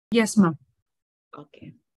Yes, ma'am.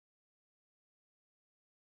 Okay.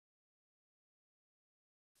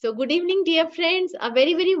 So good evening, dear friends. A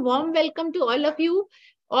very, very warm welcome to all of you,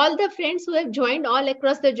 all the friends who have joined all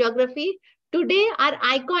across the geography. Today, our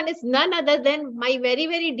icon is none other than my very,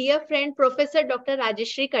 very dear friend, Professor Dr.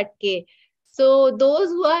 Rajeshri Katke. So those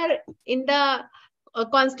who are in the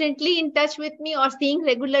constantly in touch with me or seeing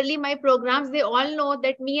regularly my programs, they all know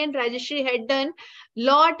that me and Rajeshri had done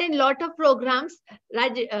lot of programs.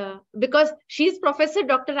 Because she's Professor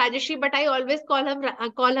Dr. Rajeshri, but I always call her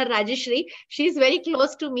Rajeshri. She's very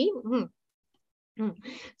close to me.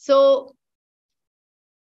 So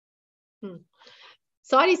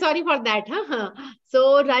sorry for that.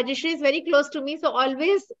 So Rajeshri is very close to me. So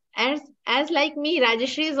always, as like me,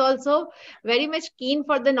 Rajeshri is also very much keen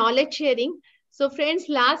for the knowledge sharing. So friends,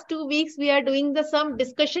 last 2 weeks we are doing the some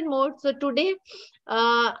discussion mode. So today,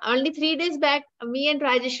 only 3 days back, me and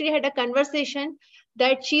Rajeshri had a conversation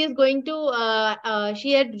that she is going to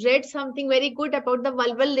she had read something very good about the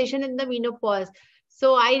vulval lesion in the menopause.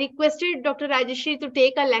 So I requested Dr. Rajeshri to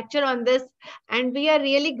take a lecture on this, and we are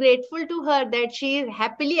really grateful to her that she is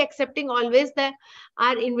happily accepting always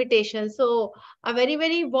our invitation. So a very,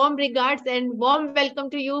 very warm regards and warm welcome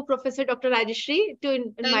to you, Professor Dr. Rajeshri, to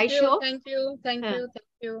in my show. Thank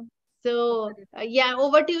you. So yeah,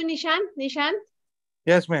 over to you, Nishant.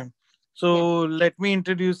 Yes, ma'am. So let me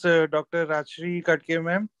introduce Dr. Rajshri Katke,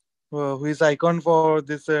 ma'am, who is icon for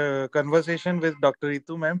this conversation with Dr.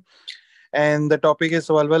 Ritu, ma'am. And the topic is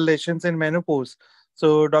vulval lesions in menopause.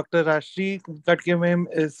 So Dr. Rajshri Katke, ma'am,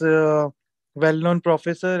 is a well-known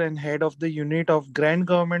professor and head of the unit of Grand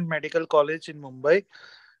Government Medical College in Mumbai.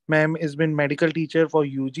 Ma'am has been medical teacher for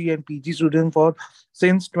UG and PG students for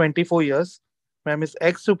since 24 years. Ma'am is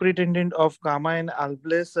ex-superintendent of Kama and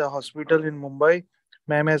Albles Hospital in Mumbai.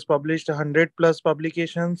 Ma'am has published 100 plus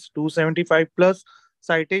publications, 275 plus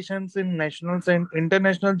citations in national and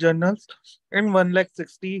international journals, and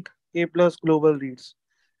 160K plus global reads.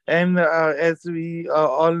 And as we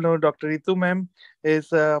all know, Dr. Ritu ma'am is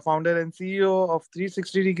founder and CEO of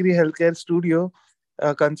 360 Degree Healthcare Studio,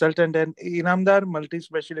 consultant and Inamdar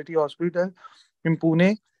Multi-Speciality Hospital in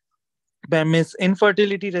Pune. Ma'am is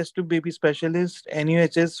infertility rescue baby specialist,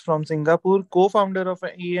 NUHS from Singapore, co-founder of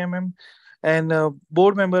EMM and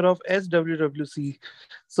board member of SWWC.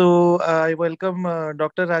 So I welcome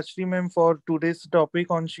Dr. Rajshri ma'am for today's topic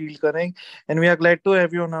on shield cutting, and we are glad to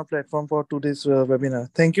have you on our platform for today's webinar.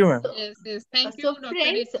 Thank you, ma'am. Yes. Thank you, So Dr.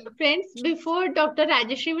 Ritu. friends, before Dr.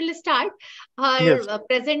 Rajeshri will start her Yes.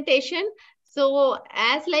 presentation, so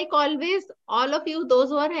as like always, all of you, those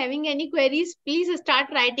who are having any queries, please start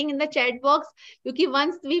writing in the chat box. Because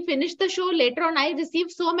once we finish the show, later on, I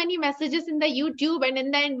receive so many messages in the YouTube and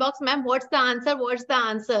in the inbox, ma'am, what's the answer? What's the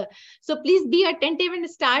answer? So please be attentive and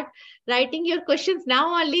start writing your questions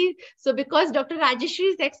now only. So because Dr. Rajeshri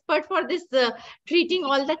is expert for this treating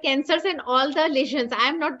all the cancers and all the lesions. I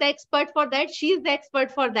am not the expert for that. She is the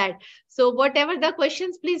expert for that. So whatever the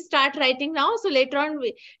questions, please start writing now. So later on,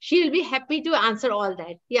 she will be happy to answer all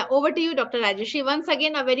that. Yeah, over to you, Dr. Rajeshri. Once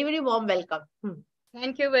again, a very, very warm welcome.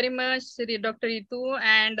 Thank you very much, Dr. Ritu.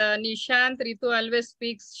 And Nishant, Ritu always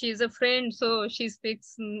speaks. She's a friend, so she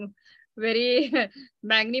speaks very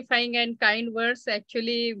magnifying and kind words.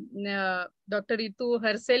 Actually, Dr. Ritu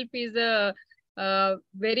herself is a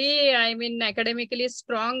very, I mean, academically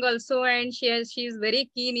strong also, and she is very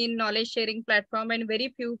keen in knowledge sharing platform, and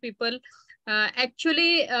very few people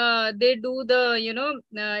actually they do the,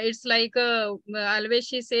 it's like always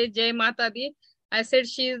she says Jai Mata Di. I said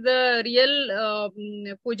she is the real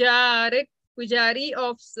pujari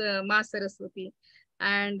of Ma Saraswati,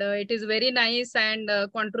 and it is very nice and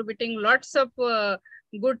contributing lots of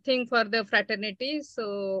good thing for the fraternity.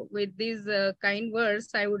 So with these kind words,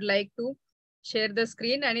 I would like to share the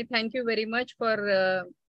screen, and thank you very much for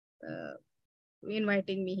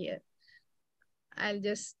inviting me here. I'll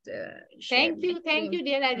just share. Thank you,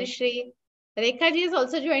 dear Rajeshri. Rekha ji has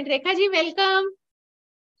also joined. Rekha ji, welcome.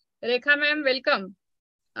 Rekha ma'am, welcome.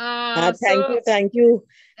 Thank you.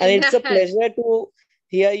 And it's a pleasure to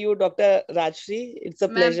hear you, Dr. Rajshri. It's a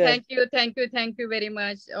pleasure. Thank you very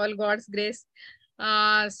much. All God's grace.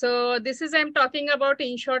 So this is, I'm talking about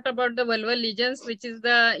in short about the vulval lesions, which is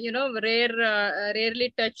the,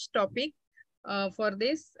 rarely touched topic for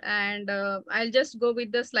this. And I'll just go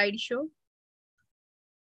with the slideshow.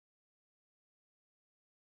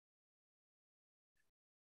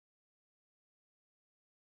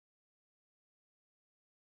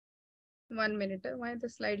 One minute. Why the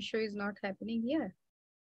slideshow is not happening here?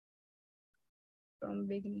 From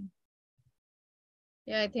beginning.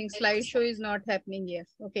 Yeah, I think slideshow is not happening here.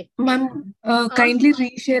 Okay. Ma'am, kindly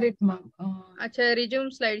reshare it, ma'am. Acha, resume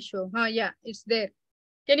slideshow. Yeah, it's there.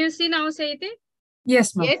 Can you see now, Saiti?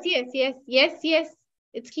 Yes, ma'am. Yes.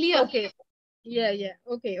 It's clear. Okay. Yeah.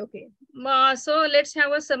 Okay. So let's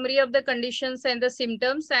have a summary of the conditions and the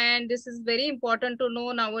symptoms. And this is very important to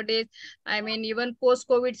know nowadays. I mean, even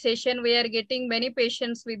post-COVID session, we are getting many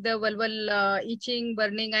patients with the vulval itching,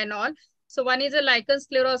 burning and all. So one is a lichen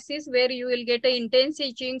sclerosis where you will get a intense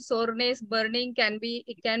itching, soreness, burning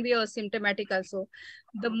it can be asymptomatic also.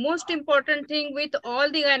 The most important thing with all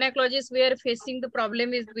the gynecologists we are facing the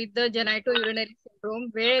problem is with the genitourinary syndrome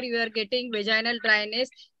where you are getting vaginal dryness,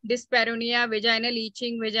 dyspareunia, vaginal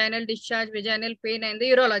itching, vaginal discharge, vaginal pain, and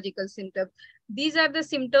the urological symptoms. These are the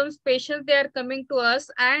symptoms patients they are coming to us,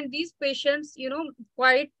 and these patients,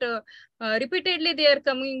 quite repeatedly they are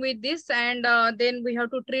coming with this, and then we have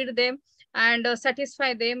to treat them and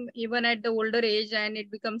satisfy them even at the older age, and it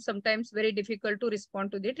becomes sometimes very difficult to respond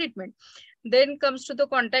to the treatment. Then comes to the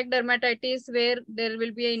contact dermatitis where there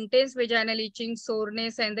will be intense vaginal itching,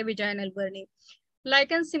 soreness, and the vaginal burning.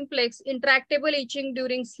 Lichen simplex, intractable itching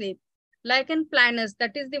during sleep. Lichen planus,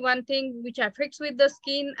 that is the one thing which affects with the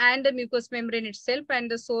skin and the mucous membrane itself,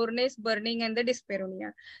 and the soreness, burning, and the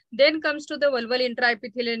dyspareunia. Then comes to the vulval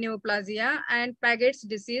intraepithelial neoplasia and Paget's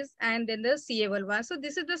disease, and then the CA vulva. So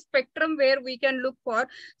this is the spectrum where we can look for.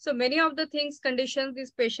 So many of the things, conditions,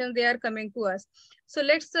 these patients, they are coming to us. So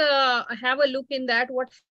let's have a look in that what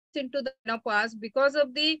happens into the menopause. Because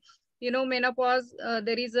of the menopause,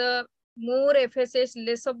 there is a more FSH,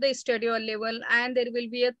 less of the estradiol level, and there will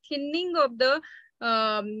be a thinning of the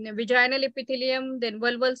vaginal epithelium, then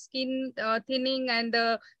vulval skin thinning, and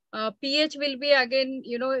the pH will be again,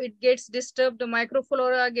 it gets disturbed, the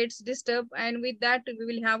microflora gets disturbed, and with that we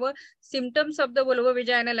will have a symptoms of the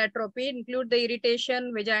vulvovaginal atrophy, include the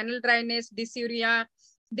irritation, vaginal dryness, dysuria,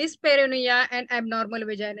 dyspareunia, and abnormal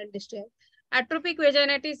vaginal discharge. Atropic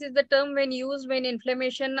vaginitis is the term when used when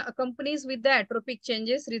inflammation accompanies with the atropic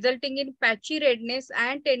changes, resulting in patchy redness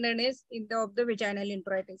and tenderness of the vaginal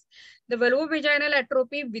introitus. The vulvovaginal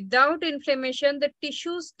atrophy without inflammation, the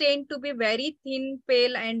tissues tend to be very thin,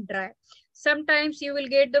 pale, and dry. Sometimes you will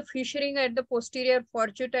get the fissuring at the posterior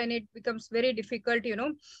fourchette, and it becomes very difficult,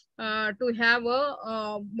 to have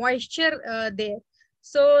a moisture there.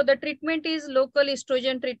 So the treatment is local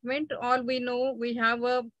estrogen treatment. All we know, we have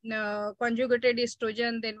a conjugated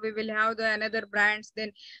estrogen, then we will have the another brands,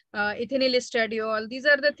 then ethinyl estradiol. These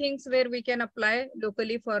are the things where we can apply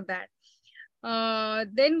locally for that.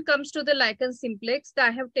 Then comes to the lichen simplex. I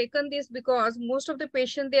have taken this because most of the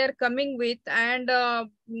patients they are coming with, and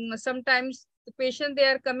sometimes the patient they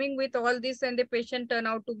are coming with all this, and the patient turn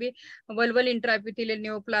out to be vulval intraepithelial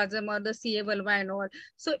neoplasm or the CA vulva and all.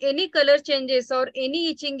 So any color changes or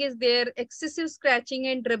any itching is there, excessive scratching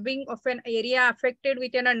and rubbing of an area affected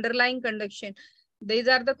with an underlying conduction. These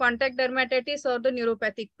are the contact dermatitis or the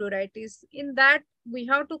neuropathic pruritus. In that, we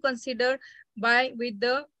have to consider with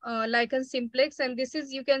the lichen simplex, and this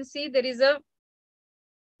is, you can see there is a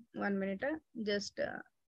 1 minute,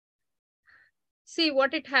 see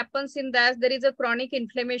what it happens in that. There is a chronic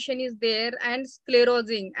inflammation is there and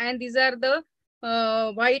sclerosing, and these are the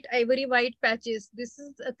ivory white patches. This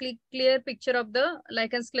is a clear picture of the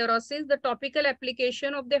lichen sclerosis. The topical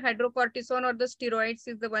application of the hydrocortisone or the steroids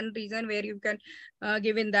is the one reason where you can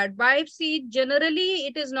give in that. Biopsy, generally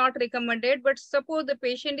it is not recommended, but suppose the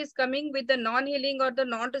patient is coming with the non-healing or the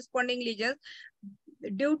non-responding lesions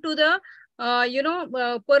due to the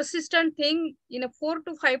persistent thing in a 4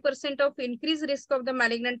 to 5% of increased risk of the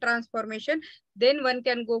malignant transformation, then one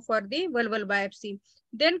can go for the vulval biopsy.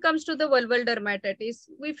 Then comes to the vulval dermatitis.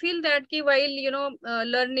 We feel that while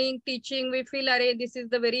learning, teaching, we feel this is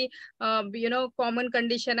the very common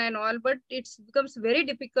condition and all, but it becomes very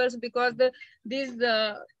difficult because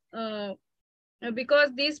because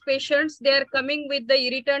these patients they are coming with the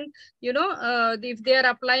irritant, if they are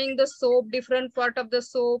applying the soap, different part of the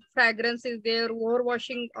soap, fragrance is there,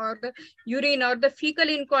 overwashing or the urine or the fecal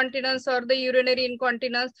incontinence or the urinary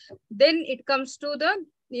incontinence, then it comes to the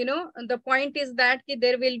the point is that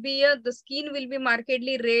there will be the skin will be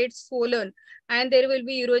markedly red, swollen, and there will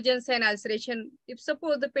be erosions and ulceration. If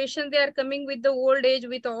suppose the patient they are coming with the old age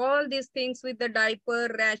with all these things, with the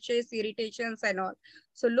diaper, rashes, irritations and all.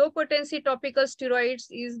 So low potency topical steroids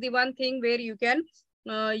is the one thing where you can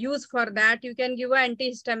use for that. You can give an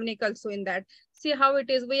antihistaminic also in that. See how it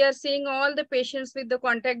is. We are seeing all the patients with the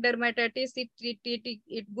contact dermatitis.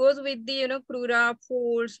 It goes with the, crura,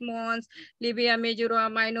 folds, mons, labia majora,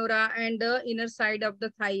 minora, and the inner side of the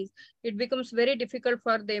thighs. It becomes very difficult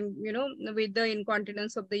for them, with the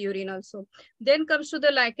incontinence of the urine also. Then comes to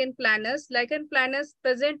the lichen planus. Lichen planus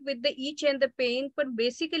present with the itch and the pain, but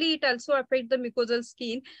basically it also affects the mucosal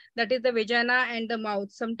skin, that is the vagina and the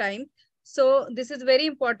mouth sometimes. So this is very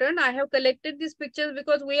important. I have collected these pictures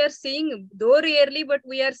because we are seeing, though rarely, but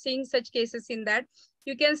we are seeing such cases in that.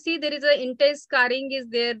 You can see there is a intense scarring is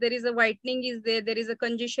there, there is a whitening is there, there is a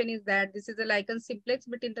congestion is that. This is a lichen simplex,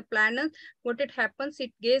 but in the planus, what it happens,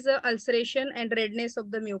 it gives a ulceration and redness of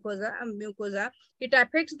the mucosa. It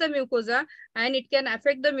affects the mucosa, and it can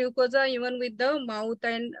affect the mucosa even with the mouth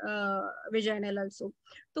and vaginal also.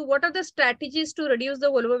 So what are the strategies to reduce the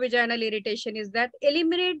vulvovaginal irritation is that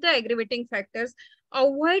eliminate the aggravating factors,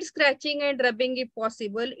 avoid scratching and rubbing if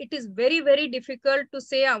possible. It is very, very difficult to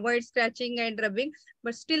say avoid scratching and rubbing,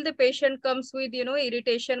 but still the patient comes with,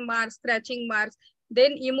 irritation marks, scratching marks.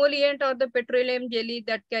 Then emollient or the petroleum jelly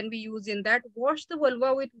that can be used in that. Wash the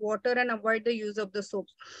vulva with water and avoid the use of the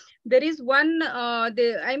soaps. There is one,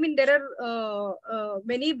 there are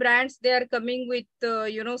many brands, they are coming with,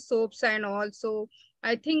 soaps and all. So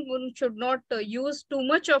I think one should not use too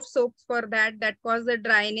much of soaps for that. That cause the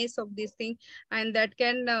dryness of this thing, and that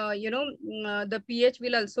can, the pH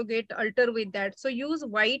will also get altered with that. So use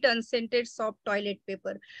white unscented soft toilet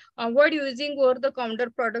paper. Avoid using over-the-counter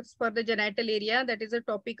products for the genital area. That is a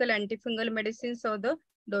topical antifungal medicines or the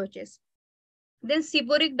doses. Then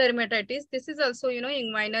seborrheic dermatitis. This is also,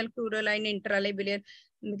 inguinal, crurine, intralabial,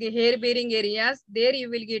 hair-bearing areas. There you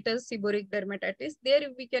will get a seborrheic dermatitis. There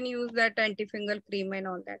we can use that antifungal cream and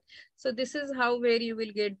all that. So this is how where you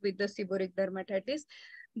will get with the seborrheic dermatitis.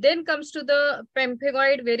 Then comes to the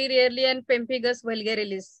pemphigoid, very rarely, and pemphigus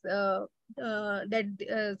vulgarilis.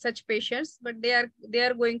 Such patients, but they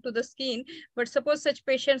are going to the skin. But suppose such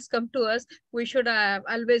patients come to us, we should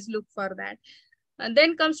always look for that. And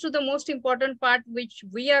then comes to the most important part, which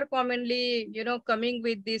we are commonly, coming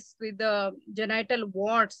with this, with the genital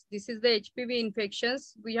warts. This is the HPV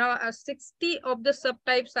infections. We have 60 of the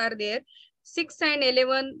subtypes are there. 6 and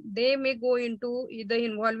 11, they may go into either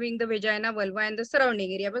involving the vagina, vulva, and the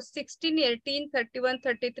surrounding area. But 16, 18, 31,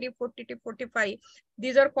 33, 42, 45,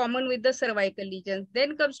 these are common with the cervical lesions.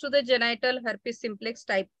 Then comes to the genital herpes simplex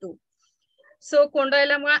type 2. So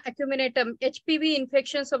Condyloma acuminatum, HPV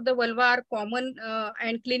infections of the vulva are common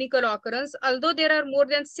and clinical occurrence. Although there are more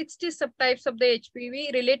than 60 subtypes of the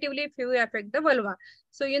HPV, relatively few affect the vulva.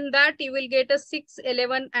 So in that you will get a 6,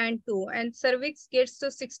 11 and 2, and cervix gets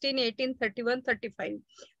to 16, 18, 31, 35.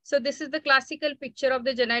 So this is the classical picture of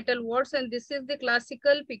the genital warts, and this is the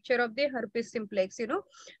classical picture of the herpes simplex,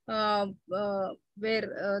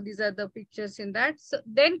 where these are the pictures in that. So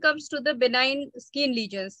then comes to the benign skin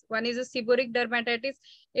lesions. One is a seborrheic dermatitis,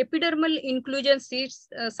 epidermal inclusion cysts,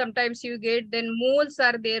 sometimes you get, then moles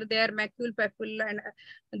are there, they are macule, papule, and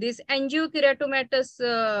these angiokeratomatous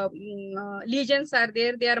lesions are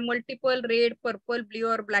there. They are multiple red, purple, blue,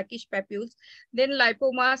 or blackish papules. Then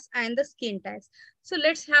lipomas and the skin tags. So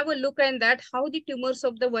let's have a look at that, how the tumors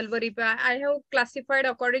of the vulvar. I have classified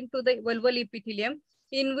according to the vulval epithelium,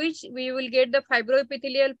 in which we will get the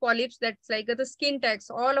fibroepithelial polyps, that's like the skin tags.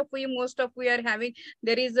 All of we, most of we are having,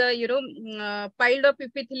 there is a, piled up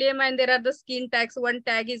epithelium, and there are the skin tags. One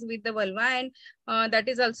tag is with the vulva, and that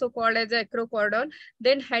is also called as acrocordon.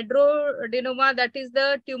 Then hydroadenoma, that is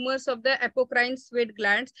the tumors of the apocrine sweat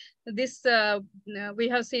glands. This, we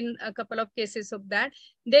have seen a couple of cases of that.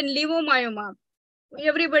 Then levomyoma.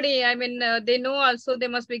 Everybody, they know also they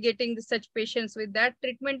must be getting such patients with that.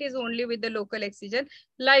 Treatment is only with the local excision.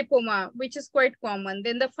 Lipoma, which is quite common.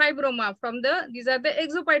 Then the fibroma, these are the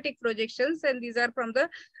exophytic projections, and these are from the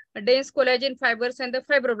dense collagen fibers and the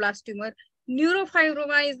fibroblast tumor.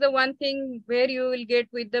 Neurofibroma is the one thing where you will get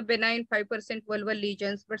with the benign 5% vulval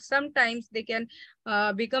lesions, but sometimes they can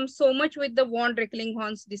become so much with the von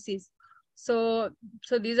Recklinghorn's disease. So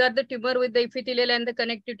these are the tumor with the epithelial and the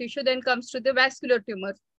connective tissue. Then comes to the vascular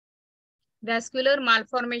tumors. Vascular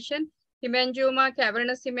malformation, hemangioma,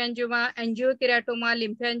 cavernous hemangioma, angiokeratoma,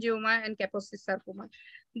 lymphangioma, and Kaposi sarcoma.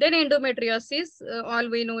 Then endometriosis, all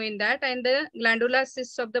we know in that, and the glandular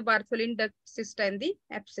cysts of the Bartholin duct cyst and the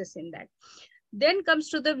abscess in that. Then comes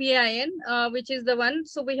to the VIN, which is the one.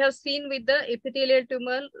 So we have seen with the epithelial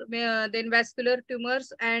tumor, then vascular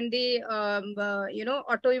tumors, and the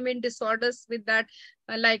autoimmune disorders with that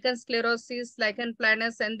lichen sclerosis, lichen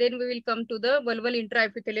planus, and then we will come to the vulval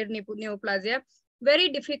intraepithelial neoplasia. very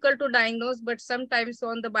difficult to diagnose, but sometimes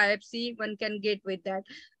on the biopsy, one can get with that.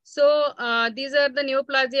 So these are the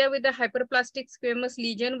neoplasia with the hyperplastic squamous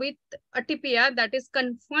lesion with atypia that is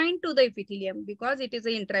confined to the epithelium because it is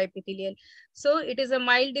an intraepithelial. So it is a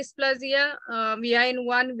mild dysplasia,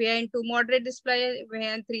 VIN1, VIN2 moderate dysplasia,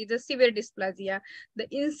 VIN3 the severe dysplasia. The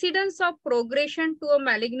incidence of progression to a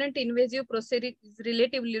malignant invasive process is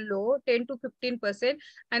relatively low, 10 to 15%,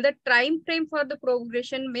 and the time frame for the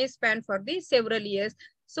progression may span for the several years.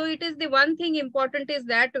 So it is the one thing important is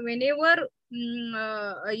that whenever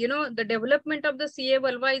the development of the CA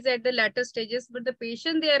vulva is at the latter stages, but the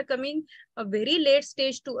patient, they are coming a very late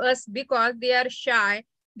stage to us because they are shy.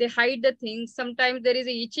 They hide the things. Sometimes there is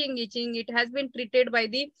a itching. It has been treated by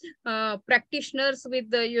the practitioners with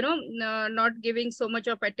the, not giving so much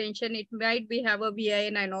of attention. It might be have a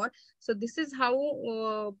VIN and all. So this is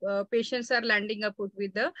how patients are landing up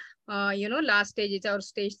with the, last stage or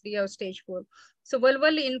stage 3 or stage 4. So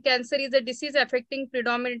vulval in cancer is a disease affecting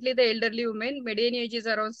predominantly the elderly women. Median age is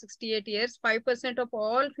around 68 years. 5% of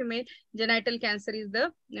all female genital cancer is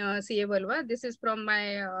the CA vulva. This is from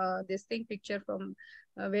my picture from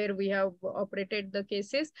where we have operated the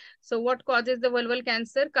cases. So what causes the vulval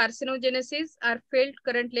cancer? Carcinogenesis are felt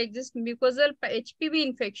currently exist mucosal HPV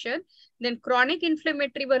infection, then chronic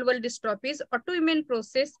inflammatory vulval dystrophies, autoimmune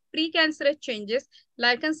process, precancerous changes,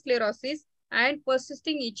 lichen sclerosis, and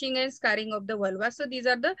persisting itching and scarring of the vulva. So these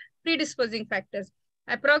are the predisposing factors.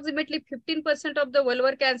 Approximately 15% of the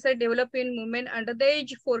vulvar cancer develop in women under the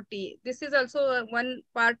age 40. This is also one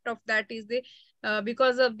part of that is the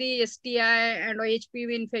because of the STI and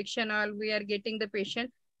HPV infection, all we are getting the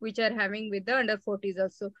patient which are having with the under 40s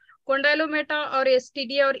also. Condylomata or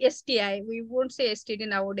STD or STI, we won't say STD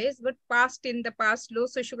nowadays, but in the past, low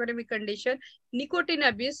socioeconomic condition, nicotine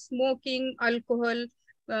abuse, smoking, alcohol,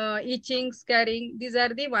 itching, scarring, these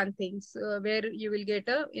are the one things where you will get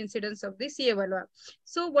a incidence of the CA vulva.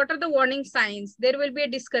 So what are the warning signs? There will be a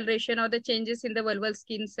discoloration or the changes in the vulval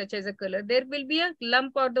skin such as a color. There will be a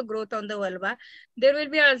lump or the growth on the vulva. There will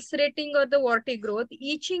be ulcerating or the warty growth,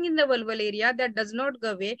 itching in the vulval area that does not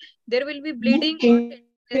go away. There will be bleeding.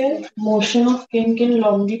 Motion of kink in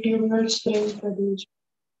longitudinal spring produced.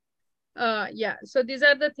 Yeah, so these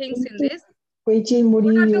are the things in this. What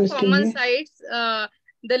are the common sites?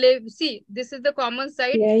 See, this is the common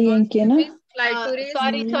site. Sorry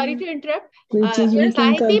to interrupt.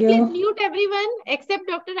 Sahibi, please mute everyone except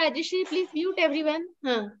Dr. Rajeshri. Please mute everyone.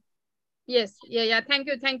 Yes, yeah. Thank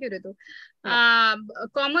you, Ritu.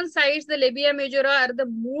 Common sites, the labia majora are the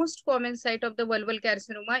most common site of the vulval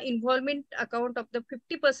carcinoma. Involvement account of the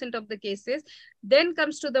 50% of the cases. Then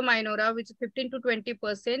comes to the minora, which is 15 to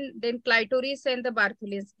 20%. Then clitoris and the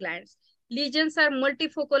Bartholin's glands. Lesions are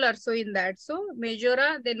multifocal also in that. So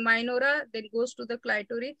majora, then minora, then goes to the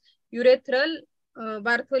clitoris, urethral,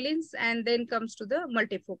 Bartholin's, and then comes to the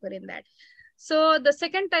multifocal in that. So the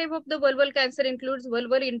second type of the vulval cancer includes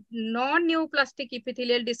vulval in non-neoplastic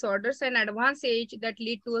epithelial disorders and advanced age that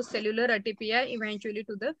lead to a cellular atypia, eventually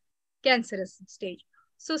to the cancerous stage.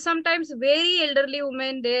 So sometimes very elderly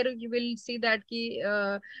women, there you will see that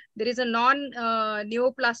there is a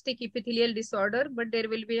non-neoplastic epithelial disorder, but there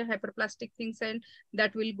will be a hyperplastic things and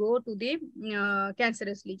that will go to the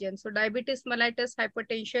cancerous lesion. So diabetes mellitus,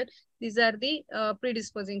 hypertension, these are the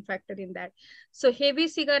predisposing factor in that. So heavy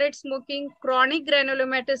cigarette smoking, chronic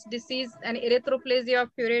granulomatous disease and erythroplasia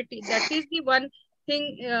of Furey, that is the one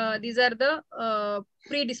thing, these are the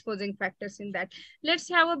predisposing factors in that. Let's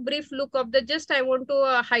have a brief look of the, just I want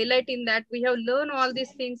to highlight in that we have learned all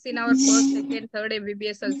these things in our first, second, third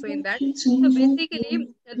MBBS also in that. So basically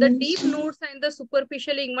the deep nodes and the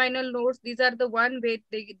superficial inguinal nodes, these are the one where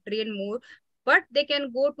they drain more, but they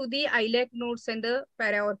can go to the iliac nodes and the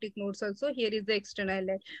para-aortic nodes also. Here is the external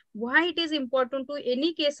iliac. Why it is important to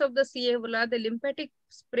any case of the CA vulva, the lymphatic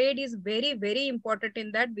spread is very, very important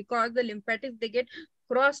in that because the lymphatics, they get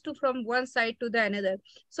crossed from one side to the another.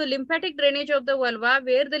 So lymphatic drainage of the vulva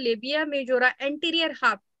where the labia majora anterior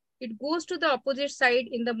half, it goes to the opposite side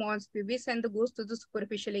in the mons pubis and goes to the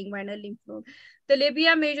superficial inguinal lymph node. The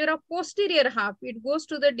labia majora posterior half, it goes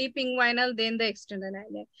to the deep inguinal, then the external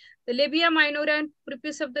iliac. The labia minora and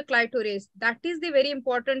prepuce of the clitoris, that is the very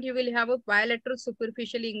important. You will have a bilateral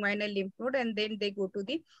superficial inguinal lymph node and then they go to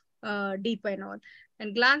the deep and all.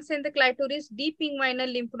 And glans and the clitoris, deep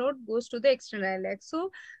inguinal lymph node goes to the external iliac.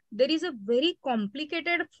 So there is a very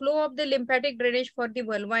complicated flow of the lymphatic drainage for the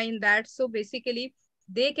vulva in that. So basically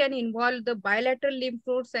they can involve the bilateral lymph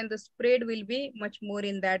nodes, and the spread will be much more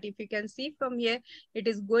in that. If you can see from here, it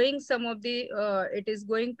is going it is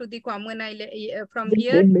going to the common iliac, from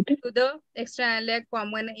here to the external iliac,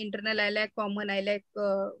 common, internal iliac, common iliac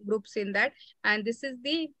groups in that. And this is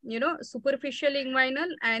the, superficial inguinal,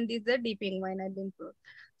 and this is the deep inguinal lymph node.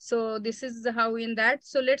 So this is how in that.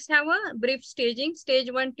 So let's have a brief staging.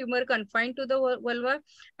 Stage 1, tumor confined to the vulva.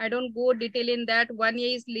 I don't go detail in that.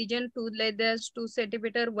 1A is lesion, 2 less 2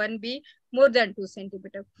 centimeter, 1B more than 2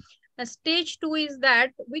 centimeter. Stage 2 is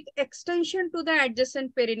that with extension to the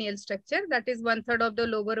adjacent perineal structure, that is 1/3 of the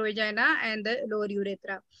lower vagina and the lower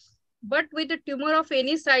urethra. But with a tumor of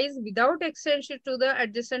any size without extension to the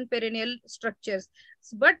adjacent perineal structures,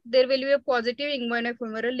 but there will be a positive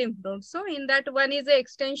inguinofemoral lymph node. So in that, one is the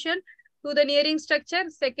extension to the nearing structure,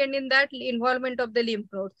 second in that involvement of the lymph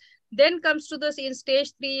nodes. Then comes to the, in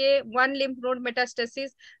stage 3A, one lymph node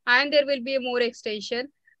metastasis, and there will be a more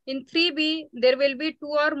extension. In 3B, there will be 2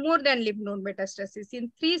 or more than lymph node metastasis.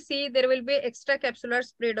 In 3C, there will be extracapsular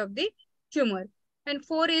spread of the tumor. And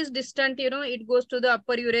 4 is distant, it goes to the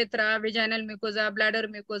upper urethra, vaginal mucosa, bladder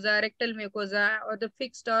mucosa, rectal mucosa, or the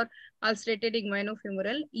fixed or ulcerated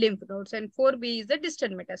inguinofemoral lymph nodes. And 4B is the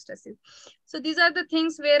distant metastasis. So these are the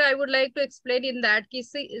things where I would like to explain in that.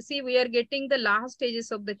 See, we are getting the last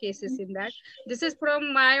stages of the cases in that. This is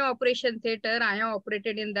from my operation theater. I have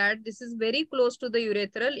operated in that. This is very close to the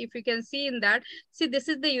urethral. If you can see in that, see, this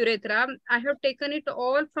is the urethra. I have taken it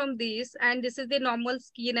all from this, and this is the normal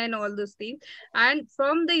skin and all those things. And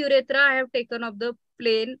from the urethra, I have taken off the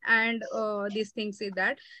plane and these things in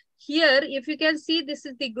that. Here, if you can see, this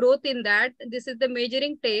is the growth in that. This is the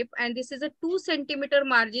measuring tape, and this is a 2 centimeter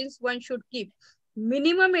margins one should keep.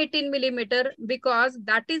 Minimum 18 millimeter, because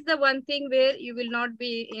that is the one thing where you will not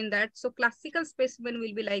be in that. So classical specimen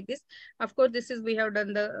will be like this. Of course, this is, we have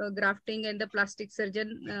done the grafting, and the plastic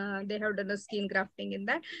surgeon, they have done the skin grafting in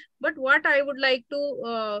that. But what I would like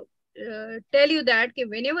to tell you that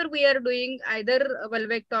whenever we are doing either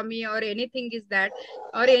vulvectomy or anything is that,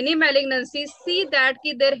 or any malignancy, see that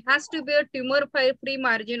there has to be a tumor free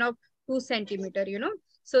margin of 2 centimeter,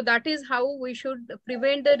 So that is how we should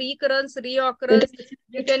prevent the recurrence, reoccurrence.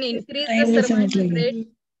 You can increase the survival rate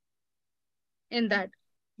in that.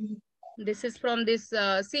 This is from this,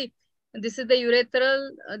 see, this is the urethral,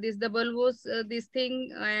 this is the bulbous, this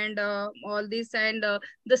thing, and all this, and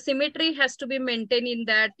the symmetry has to be maintained in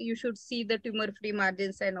that. You should see the tumor-free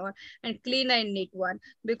margins and all, and clean and neat one.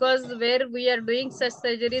 Because where we are doing such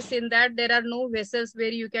surgeries in that, there are no vessels where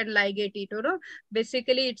you can ligate it,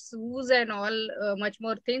 Basically, it's ooze and all, much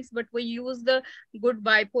more things, but we use the good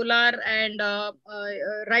bipolar and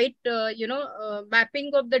right,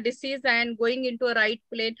 mapping of the disease and going into a right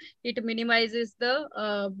plane. It minimizes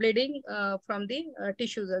the bleeding from the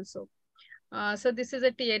tissues also. So this is a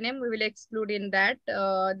TNM, we will exclude in that.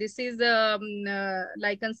 This is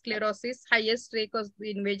lichen sclerosis, highest rate of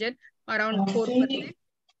invasion, around 4%.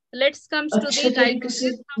 Let's comes to the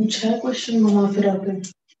diagnosis. Question बना फिर आपने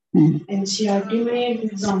NCERT में एक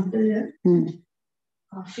example है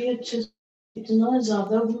काफी अच्छे इतना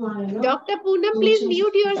ज्यादा घुमा है ना. Dr. Poonam, please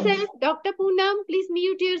mute yourself. Dr. Poonam, please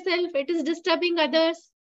mute yourself. It is disturbing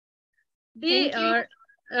others. The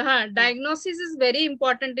diagnosis is very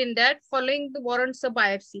important in that. Following the warrants of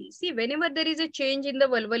biopsy. See, whenever there is a change in the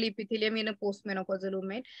vulval epithelium in a postmenopausal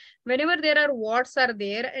woman, whenever there are warts are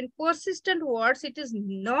there and persistent warts, it is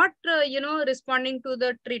not, responding to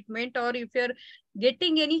the treatment, or if you're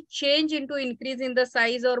getting any change into increase in the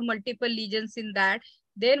size or multiple lesions in that,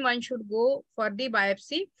 then one should go for the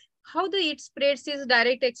biopsy. How it spreads is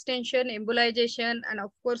direct extension, embolization, and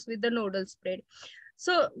of course with the nodal spread.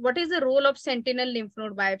 So what is the role of sentinel lymph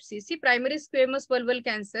node biopsy? See, primary squamous vulval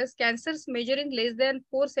cancers measuring less than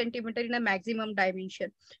 4 centimeter in a maximum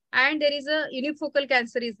dimension. And there is a unifocal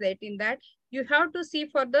cancer is that in that. You have to see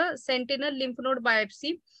for the sentinel lymph node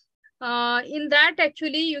biopsy. In that,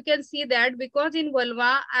 actually, you can see that because in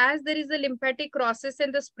vulva, as there is a lymphatic process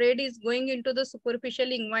and the spread is going into the superficial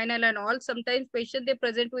inguinal and all, sometimes patients, they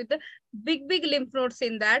present with the big lymph nodes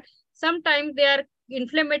in that. Sometimes they are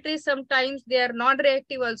inflammatory, sometimes they are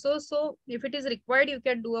non-reactive also. So if it is required, you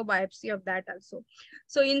can do a biopsy of that also.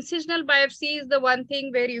 So incisional biopsy is the one thing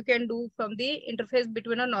where you can do from the interface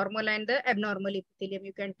between a normal and the abnormal epithelium.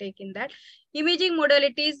 You can take in that. Imaging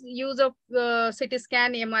modalities, use of CT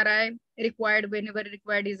scan, MRI required whenever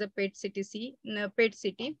required is a PET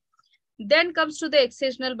CT. Then comes to the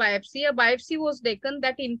excisional biopsy. A biopsy was taken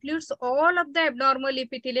that includes all of the abnormal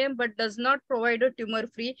epithelium but does not provide a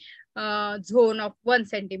tumor-free zone of 1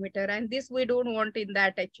 centimeter. And this we don't want in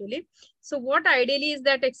that actually. So what ideally is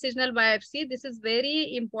that excisional biopsy? This is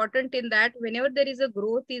very important in that whenever there is a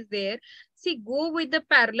growth is there, see, go with the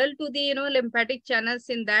parallel to the lymphatic channels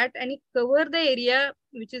in that and cover the area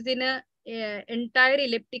which is in a entire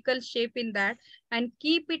elliptical shape in that and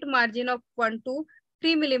keep it margin of 1 to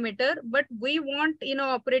 3 millimeter, but we want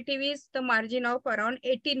operative is the margin of around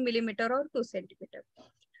 18 millimeter or 2 centimeter.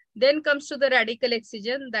 Then comes to the radical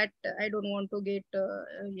excision that I don't want to get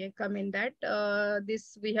come in that.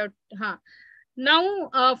 This we have. Now,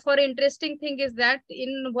 for interesting thing is that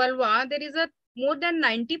in vulva there is a more than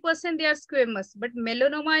 90% they are squamous, but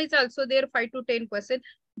melanoma is also there 5 to 10%.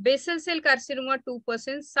 Basal cell carcinoma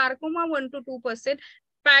 2%, sarcoma 1 to 2%.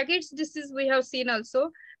 Paget's disease we have seen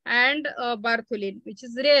also, and Bartholin, which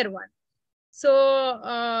is rare one.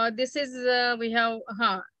 So this is we have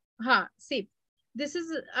see, this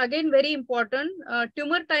is again very important.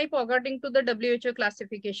 Tumor type according to the WHO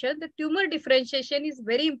classification. The tumor differentiation is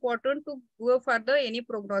very important to go further any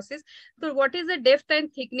prognosis. So what is the depth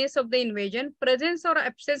and thickness of the invasion, presence or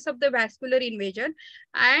absence of the vascular invasion,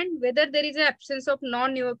 and whether there is an absence of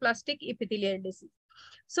non-neoplastic epithelial disease.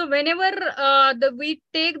 So whenever we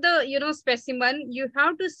take the specimen, you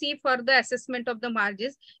have to see for the assessment of the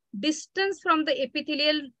margins, distance from the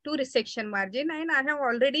epithelial to resection margin, and I have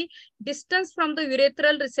already distance from the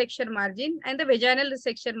urethral resection margin and the vaginal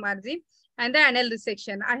resection margin and the anal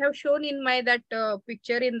resection. I have shown in my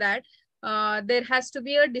picture in that there has to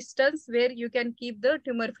be a distance where you can keep the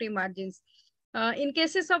tumor-free margins. In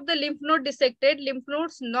cases of the lymph node dissected, lymph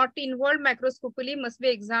nodes not involved macroscopically must be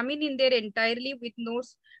examined in their entirely with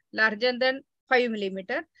nodes larger than 5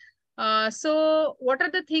 millimeter. So what are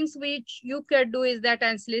the things which you can do is that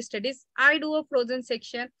ancillary studies. I do a frozen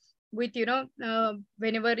section with,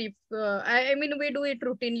 whenever if, I mean, we do it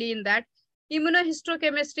routinely in that.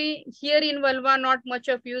 Immunohistochemistry here in vulva, not much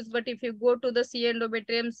of use, but if you go to the CA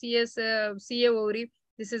endometrium, CA ovary,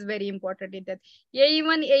 this is very important in that.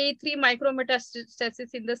 AE1, AE3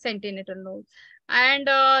 micrometastasis in the sentinel node. And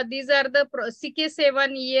these are the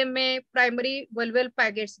CK7 EMA primary vulval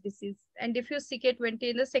Paget's disease and diffuse CK20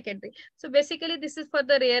 in the secondary. So basically this is for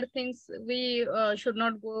the rare things. We should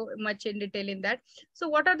not go much in detail in that. So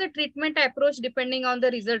what are the treatment approach depending on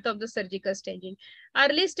the result of the surgical staging?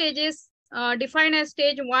 Early stages defined as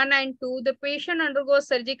stage 1 and 2, the patient undergoes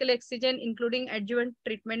surgical excision including adjuvant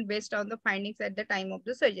treatment based on the findings at the time of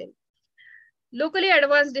the surgery. Locally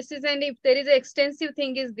advanced disease, and if there is an extensive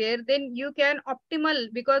thing is there, then you can optimal,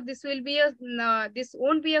 because this will be a this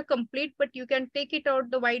won't be a complete, but you can take it out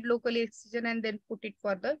the wide local excision and then put it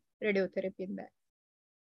for the radiotherapy in that.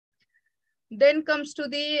 Then comes to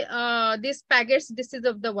the this Paget's disease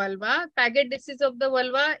of the vulva. Paget disease of the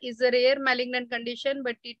vulva is a rare malignant condition,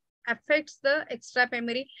 but it affects the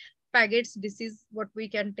extrapyramidal Paget's disease. What we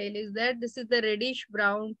can tell is that this is the reddish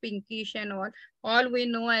brown, pinkish, and all we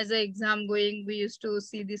know as an exam going. We used to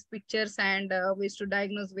see these pictures and we used to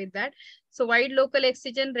diagnose with that. So wide local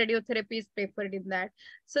excision radiotherapy is preferred in that.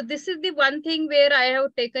 So this is the one thing where I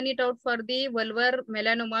have taken it out for the vulvar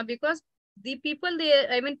melanoma, because the people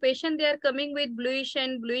patient, they are coming with bluish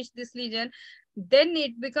this lesion. Then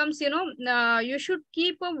it becomes, you should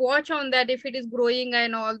keep a watch on that if it is growing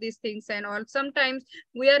and all these things and all. Sometimes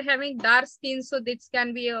we are having dark skin, so this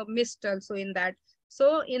can be a mist also in that.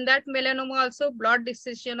 So in that melanoma also, blood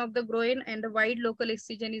excision of the groin and the wide local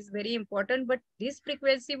excision is very important, but this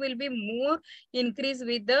frequency will be more increased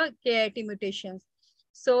with the KIT mutations.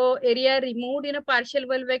 So area removed in a partial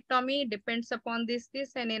vulvectomy depends upon this,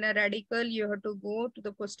 and in a radical, you have to go to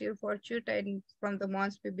the posterior fourchette and from the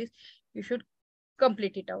mons pubis, you should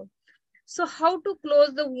complete it out. So how to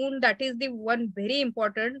close the wound, that is the one very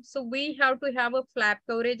important. So we have to have a flap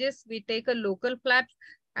coverages. We take a local flaps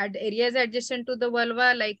at areas adjacent to the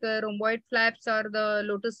vulva, like rhomboid flaps or the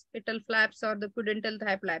lotus petal flaps or the pudendal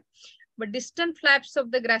thigh flap. But distant flaps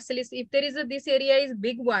of the gracilis, if there is this area is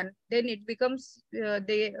big one, then it becomes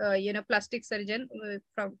plastic surgeon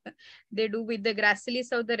they do with the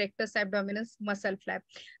gracilis of the rectus abdominis muscle flap.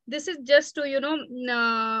 This is just to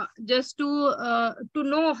to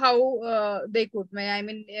know how they could.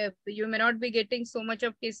 You may not be getting so much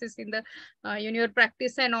of cases in the in your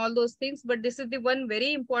practice and all those things, but this is the one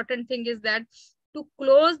very important thing is that to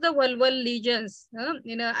close the vulval lesions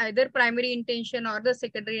in either primary intention or the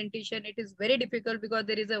secondary intention. It is very difficult because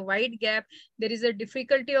there is a wide gap. There is a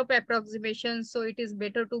difficulty of approximation. So it is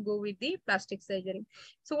better to go with the plastic surgery.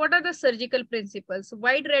 So what are the surgical principles?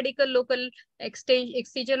 Wide radical local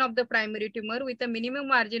excision of the primary tumor with a minimum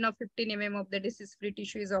margin of 15 mm of the disease-free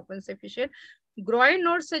tissue is often sufficient. Groin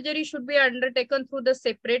node surgery should be undertaken through the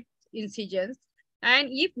separate incisions. And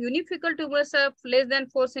if unifocal tumors are less than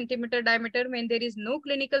 4 cm diameter, when there is no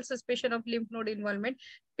clinical suspicion of lymph node involvement,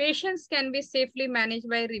 patients can be safely managed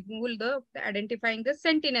by identifying the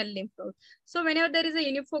sentinel lymph node. So whenever there is a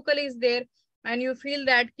unifocal is there, and you feel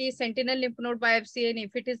that key sentinel lymph node biopsy, and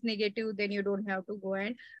if it is negative, then you don't have to go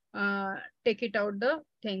and take it out the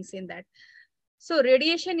things in that. So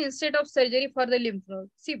radiation instead of surgery for the lymph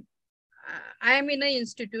node. See, I am in an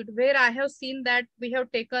institute where I have seen that we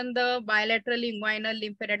have taken the bilateral inguinal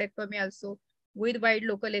lymphadenectomy also with wide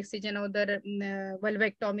local excision or the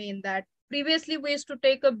vulvectomy in that. Previously, we used to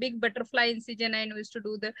take a big butterfly incision and we used to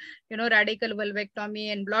do the, radical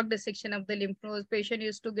vulvectomy and block dissection of the lymph nodes. Patient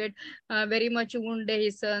used to get very much wound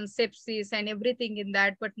adhesion, sepsis and everything in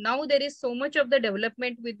that. But now there is so much of the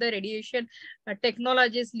development with the radiation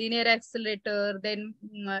technologies, linear accelerator, then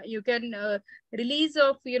you can release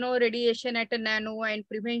of, radiation at a nano and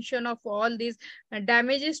prevention of all these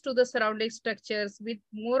damages to the surrounding structures with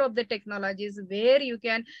more of the technologies where you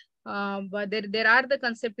can but there are the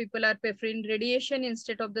concept people are preferring radiation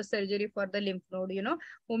instead of the surgery for the lymph node.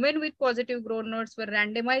 Women with positive growth nodes were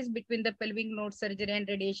randomized between the pelvic node surgery and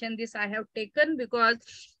radiation. This I have taken because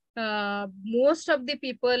most of the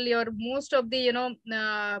people or most of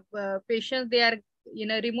the patients, they are in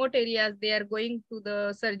remote areas, they are going to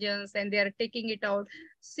the surgeons and they are taking it out.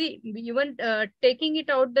 See, even taking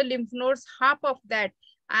it out the lymph nodes, half of that,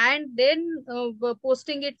 and then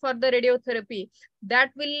posting it for the radiotherapy,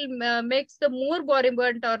 that will makes the more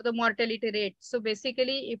moribund or the mortality rate. So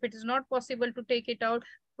basically, if it is not possible to take it out,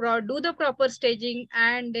 do the proper staging,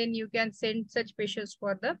 and then you can send such patients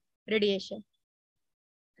for the radiation.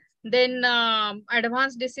 Then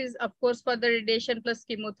advanced disease, of course, for the radiation plus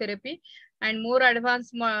chemotherapy, and more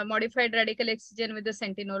advanced modified radical excision with the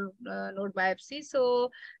sentinel node biopsy. So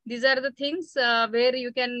these are the things where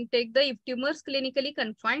you can take the, if tumors clinically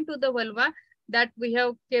confined to the vulva, that we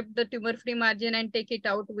have kept the tumor-free margin and take it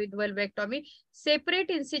out with vulvectomy. Separate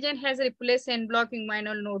incision has replaced en bloc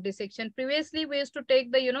inguinal node dissection. Previously, we used to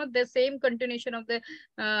take the, the same continuation of the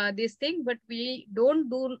this thing, but we don't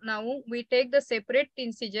do now. We take the separate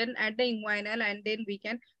incision at the inguinal and then we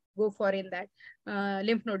can go for in that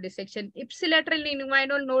lymph node dissection. Ipsilateral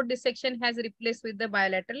inguinal node dissection has replaced with the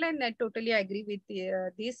bilateral, and I totally agree with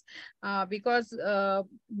this because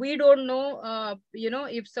we don't know,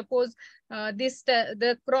 if suppose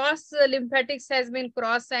the cross lymphatics has been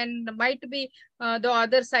crossed and might be the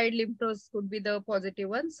other side lymph nodes could be the positive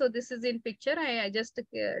one. So this is in picture. I just took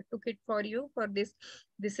it for you for this.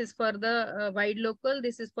 This is for the wide local.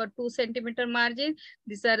 This is for 2 centimeter margin.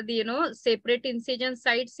 These are the, separate incision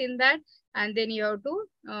sites in that. And then you have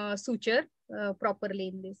to suture properly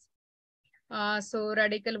in this. So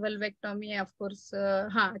radical vulvectomy, of course,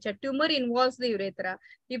 tumor involves the urethra.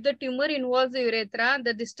 If the tumor involves the urethra,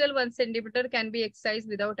 the distal 1 centimeter can be excised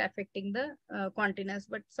without affecting the continence.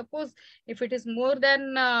 But suppose if it is more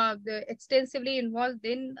than extensively involved,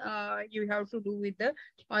 then you have to do with the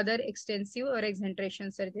other extensive or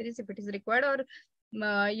exentration surgeries if it is required, or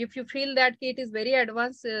if you feel that it is very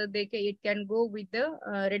advanced, it can go with the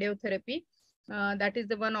radiotherapy. That is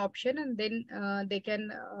the one option, and then they can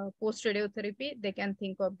post radiotherapy. They can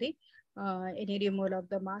think of the any removal of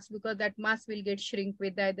the mass, because that mass will get shrink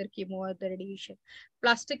with either chemo or the radiation.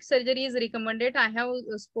 Plastic surgery is recommended. I have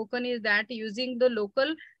spoken is that using the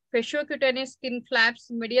local fasciocutaneous skin flaps,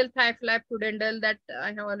 medial thigh flap, pudendal, that I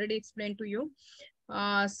have already explained to you.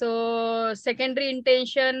 So secondary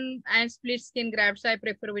intention and split skin grafts, I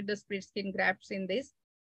prefer with the split skin grafts in this.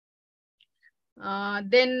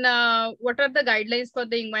 Then what are the guidelines for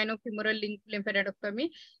the inguinofemoral lymphadenectomy?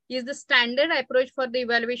 Is the standard approach for the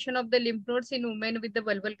evaluation of the lymph nodes in women with the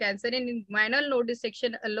vulval cancer, and inguinal node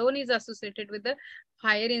dissection alone is associated with the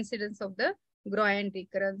higher incidence of the groin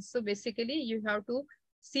recurrence. So basically you have to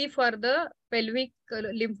see for the pelvic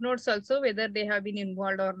lymph nodes also whether they have been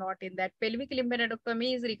involved or not in that. Pelvic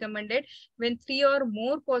lymphadenectomy is recommended when 3 or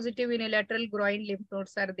more positive unilateral groin lymph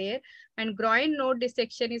nodes are there, and groin node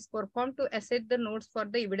dissection is performed to assess the nodes for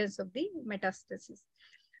the evidence of the metastasis.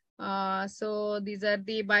 So these are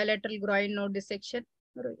the bilateral groin node dissection.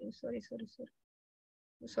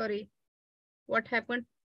 Sorry. What happened?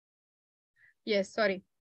 Yes, sorry.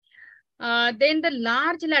 Then the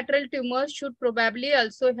large lateral tumors should probably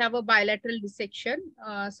also have a bilateral dissection.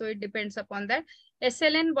 So it depends upon that.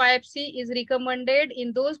 SLN biopsy is recommended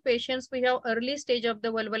in those patients who have early stage of the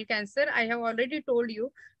vulval cancer. I have already told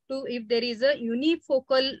you to, if there is a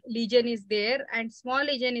unifocal lesion is there and small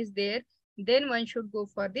lesion is there, then one should go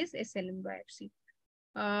for this SLN biopsy.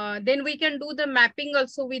 Then we can do the mapping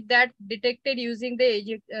also with that, detected using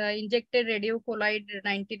the injected radiocolloid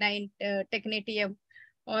 99 technetium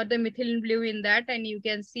or the methylene blue in that, and you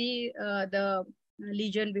can see the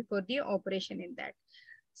lesion before the operation in that.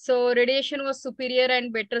 So radiation was superior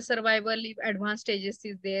and better survival if advanced stages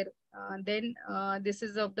is there. Then this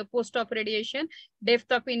is of the post-op radiation,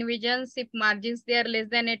 depth of invasions, if margins they are less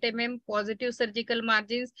than 8 mm, positive surgical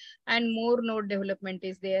margins, and more node development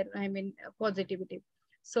is there, I mean positivity.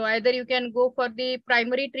 So either you can go for the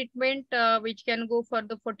primary treatment, which can go for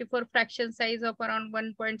the 44 fraction size of around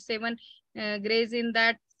 1.7 grays in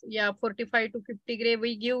that. Yeah, 45 to 50 gray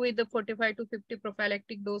we give with the 45 to 50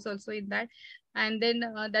 prophylactic dose also in that. And then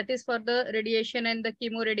that is for the radiation and the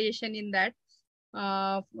chemo radiation in that.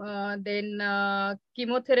 Then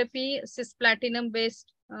chemotherapy, cisplatinum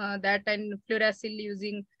based that, and fluorouracil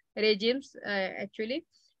using regimes actually.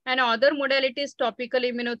 And other modalities, topical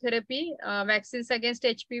immunotherapy, vaccines against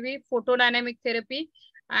HPV, photodynamic therapy,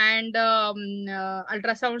 and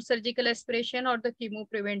ultrasound surgical aspiration or the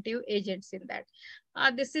chemopreventive agents in that.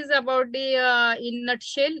 This is about the, in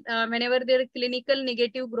nutshell, whenever there is clinical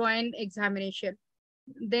negative groin examination,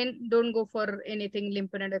 then don't go for anything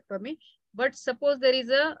lymphadenectomy. But suppose there is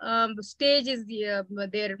a stage is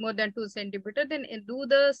there more than 2 centimeter, then do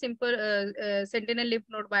the simple sentinel lymph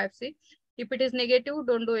node biopsy. If it is negative,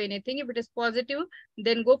 don't do anything. If it is positive,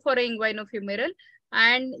 then go for a inguinofemoral.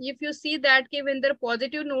 And if you see that when the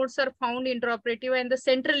positive nodes are found intraoperative and the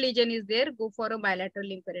central lesion is there, go for a bilateral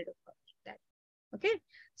lymphadenectomy. Okay.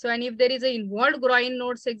 So, and if there is an involved groin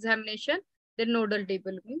nodes examination, then nodal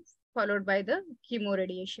development followed by the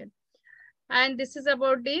chemoradiation. And this is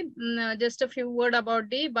about the, just a few words about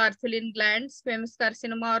the Bartholin gland, squamous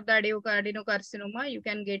carcinoma or the adenocarcinoma, you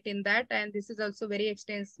can get in that. And this is also very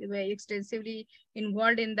extensively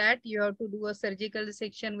involved in that. You have to do a surgical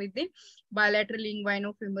section with the bilateral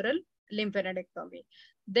inguinofemoral lymphadenectomy.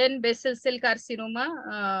 Then basal cell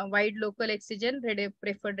carcinoma, wide local excision,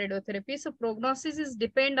 preferred radiotherapy. So prognosis is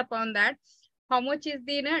depend upon that. How much is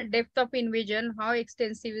the depth of invasion, how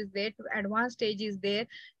extensive is there, advanced stage is there.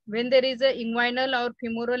 When there is a inguinal or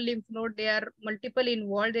femoral lymph node, they are multiple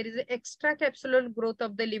involved. There is an extracapsular growth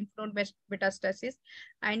of the lymph node metastasis.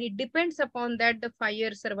 And it depends upon that the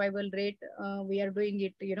 5-year survival rate, we are doing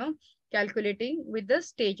it, calculating with the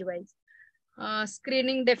stage wise.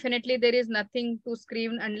 Screening, definitely there is nothing to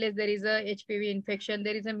screen unless there is a HPV infection.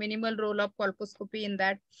 There is a minimal role of colposcopy in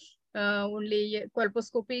that. Only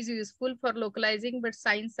colposcopy is useful for localizing, but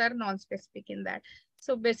signs are non-specific in that.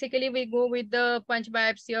 So basically we go with the punch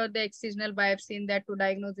biopsy or the excisional biopsy in that to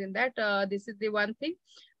diagnose in that. This is the one thing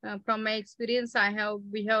from my experience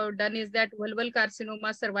we have done is that vulval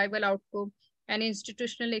carcinoma survival outcome and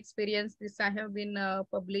institutional experience. This I have been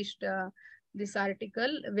published this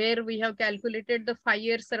article where we have calculated the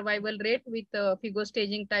 5-year survival rate with FIGO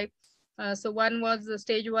staging type. So one was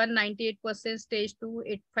stage 1, 98%, stage 2,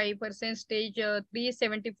 85%, stage 3,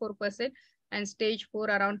 74%, and stage 4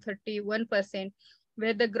 around 31%.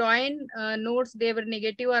 Where the groin nodes, they were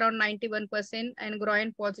negative around 91%, and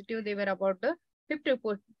groin positive, they were about the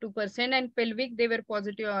 52%, and pelvic, they were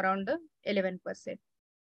positive around the 11%.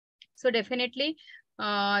 So definitely,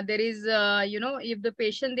 there is, if the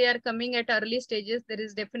patient, they are coming at early stages, there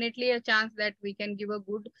is definitely a chance that we can give a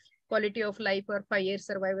good quality of life or 5-year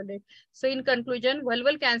survival rate. So in conclusion,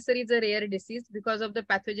 vulval cancer is a rare disease because of the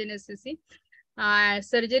pathogenicity.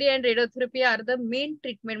 Surgery and radiotherapy are the main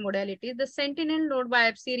treatment modalities. The sentinel node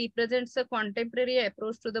biopsy represents a contemporary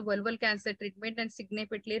approach to the vulval cancer treatment and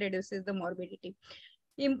significantly reduces the morbidity.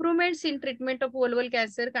 Improvements in treatment of vulval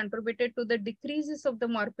cancer contributed to the decreases of the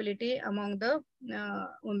mortality among the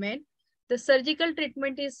women. The surgical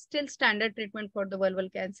treatment is still standard treatment for the vulval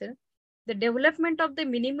cancer. The development of the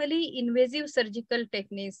minimally invasive surgical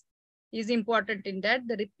techniques is important in that.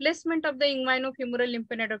 The replacement of the inguinofemoral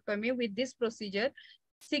lymphadenectomy with this procedure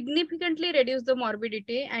significantly reduce the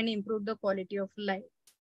morbidity and improve the quality of life.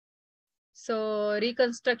 So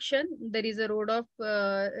reconstruction, there is a road of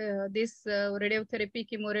this radiotherapy,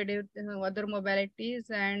 chemoradiotherapy, other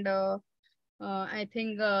modalities, and I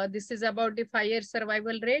think this is about the 5-year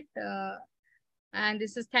survival rate. And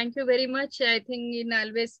this is, thank you very much. I think in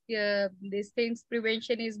always these things,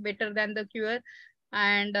 prevention is better than the cure.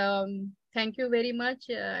 And thank you very much.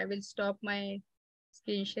 I will stop my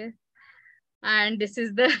screen share. And this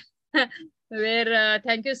is the Where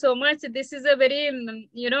thank you so much. This is a very,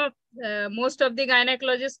 most of the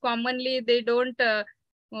gynecologists commonly they don't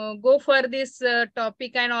go for this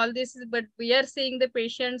topic and all this, but we are seeing the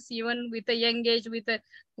patients even with a young age with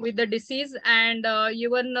the disease, and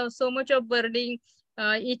even so much of burning,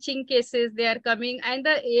 itching cases they are coming, and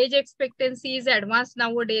the age expectancy is advanced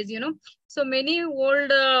nowadays. So many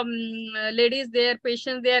old ladies, their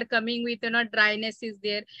patients, they are coming with dryness is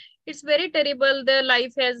there. It's very terrible. The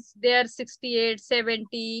life has, they are 68,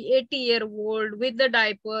 70, 80-year-old with the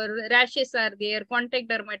diaper, rashes are there, contact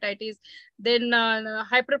dermatitis, then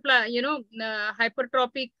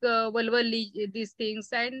hypertrophic vulval, these things,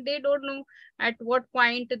 and they don't know at what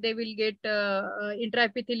point they will get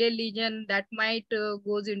intraepithelial lesion that might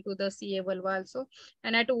goes into the CA vulva also.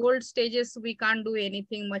 And at old stages, we can't do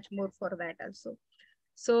anything much more for that also.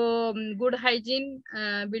 So good hygiene,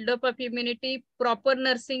 build up of immunity, proper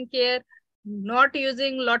nursing care, not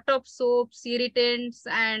using lot of soaps, irritants,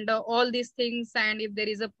 and all these things. And if there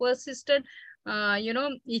is a persistent,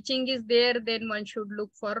 itching is there, then one should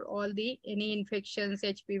look for all the any infections,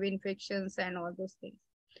 HPV infections, and all those things.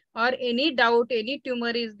 Or any doubt, any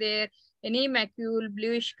tumor is there, any macule,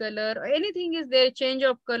 bluish color, or anything is there, change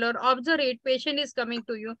of color, observe it, patient is coming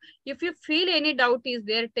to you. If you feel any doubt is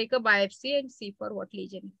there, take a biopsy and see for what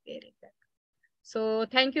lesion is there in that. So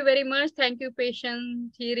thank you very much. Thank you,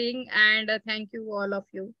 patient hearing, and thank you all of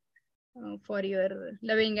you for your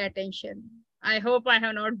loving attention. I hope I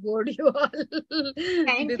have not bored you all.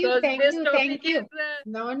 Thank you. Thank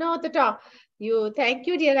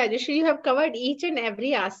you, dear Rajeshri. You have covered each and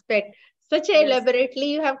every aspect. Such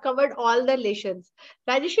elaborately, you have covered all the lesions.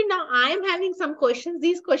 Rajeshri, now I am having some questions.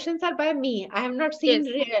 These questions are by me. I have not seen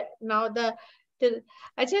now the.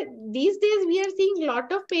 These days we are seeing a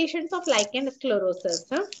lot of patients of lichen sclerosis.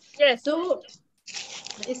 Huh? Yes. So,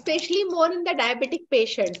 especially more in the diabetic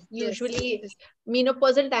patients, usually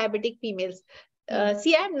menopausal diabetic females.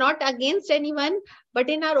 See, I'm not against anyone, but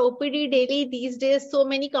in our OPD daily these days, so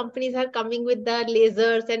many companies are coming with the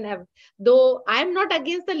lasers, and though I'm not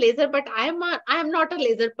against the laser, but I am not a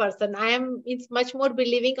laser person. It's much more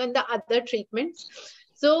believing on the other treatments.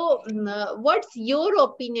 So what's your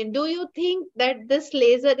opinion? Do you think that this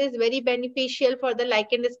laser is very beneficial for the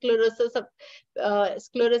lichen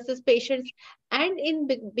sclerosis patients? And in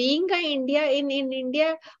being in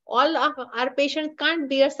India, all of our patients can't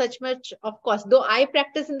bear such much of cost. Though I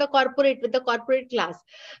practice in the corporate with the corporate class,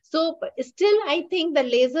 so still I think the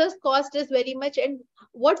lasers cost is very much. And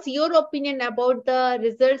what's your opinion about the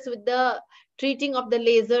results with the treating of the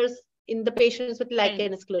lasers in the patients with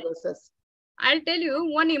lichen sclerosis? I'll tell you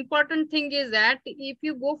one important thing is that if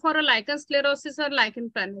you go for a lichen sclerosis or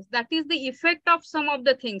lichen planus, that is the effect of some of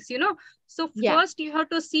the things, So first you have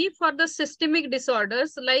to see for the systemic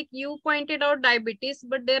disorders, like you pointed out diabetes,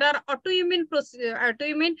 but there are autoimmune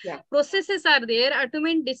processes are there,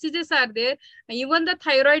 autoimmune diseases are there, even the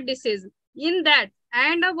thyroid disease in that,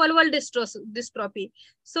 and a vulval dystrophy.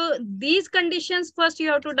 So these conditions, first you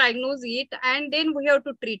have to diagnose it, and then we have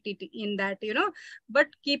to treat it in that, But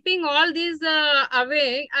keeping all these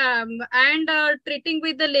away and treating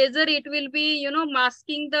with the laser, it will be,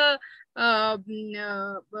 masking the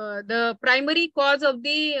primary cause of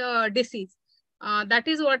the disease. That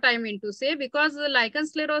is what I mean to say, because the lichen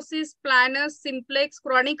sclerosis, planus, simplex,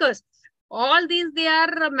 chronicus, all these, they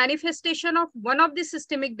are a manifestation of one of the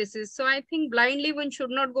systemic disease. So I think blindly one should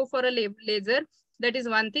not go for a laser. That is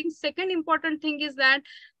one thing. Second important thing is that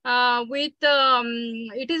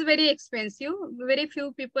it is very expensive. Very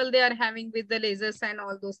few people they are having with the lasers and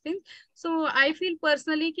all those things. So I feel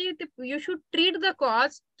personally that you should treat the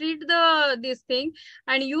cause, treat this thing,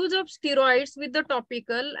 and use of steroids with the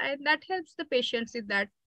topical, and that helps the patients with that.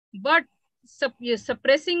 But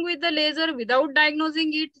suppressing with the laser without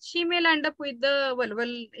diagnosing it, she may end up with the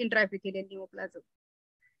vulval intraepithelial neoplasm.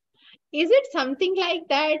 Is it something like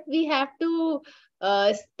that we have to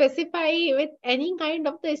specify with any kind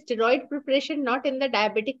of the steroid preparation, not in the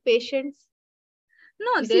diabetic patients?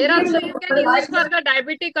 No, there also you can use for the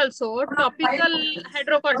diabetic also, topical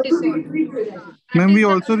hydrocortisone. Ma'am, we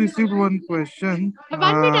also received one question.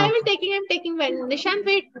 1 minute, I'm taking when Nishant,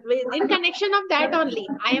 wait, in connection of that only,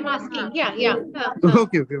 I am asking.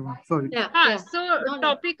 Okay, sorry. So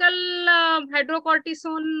topical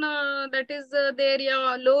hydrocortisone, that is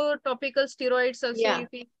there, low topical steroids also you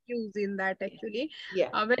can use in that actually.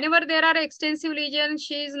 Whenever there are extensive lesions,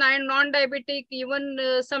 she is non-diabetic, even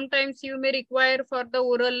sometimes you may require for the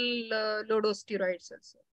oral low-dose steroids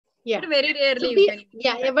also. But very rarely.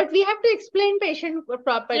 So but we have to explain patient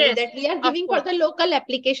properly that we are giving for the local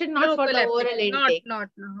application, not for the oral intake. No.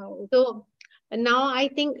 So Now I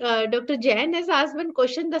think Dr. Jain has asked one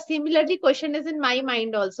question. The similarly question is in my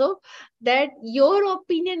mind also, that your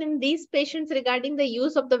opinion in these patients regarding the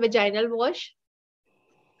use of the vaginal wash.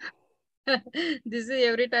 This is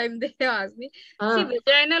every time they ask me. See,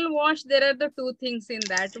 vaginal wash, there are the two things in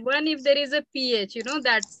that. One, if there is a pH,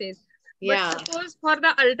 that says. But suppose for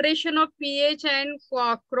the alteration of pH and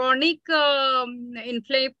chronic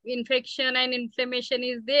infection and inflammation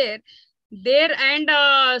is there and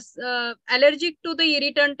allergic to the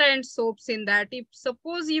irritant and soaps in that. If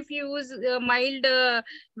suppose if you use mild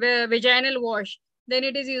vaginal wash, then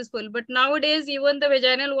it is useful. But nowadays, even the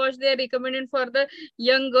vaginal wash, they are recommended for the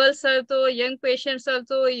young girls also, young patients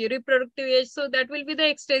also, reproductive age. So that will be the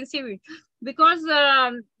extensive, because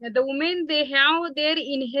the women, they have their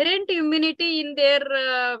inherent immunity in their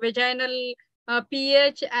vaginal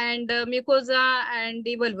pH and mucosa and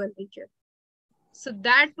the vulval region. So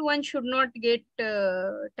that one should not get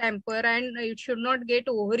tamper, and it should not get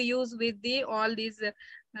overused with the all these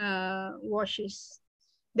washes.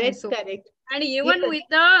 That's correct. And even with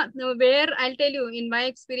the, where I'll tell you, in my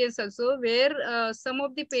experience also, where some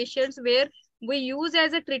of the patients where we use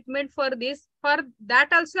as a treatment for this, for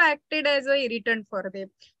that also acted as a irritant for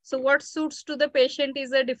them. So what suits to the patient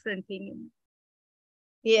is a different thing.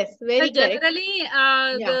 Yes, very so generally,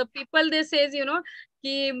 the people, they says, in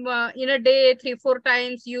a day 3-4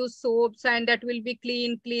 times use soaps and that will be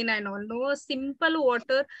clean and all. No, simple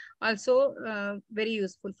water also very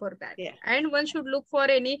useful for that. And one should look for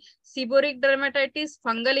any seborrheic dermatitis,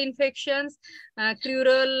 fungal infections,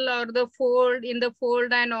 crural or the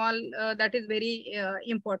fold and all. That is very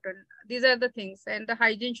important. These are the things, and the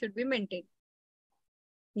hygiene should be maintained.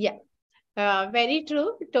 Very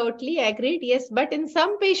true. Totally agreed. Yes. But in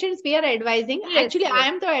some patients, we are advising. Actually, I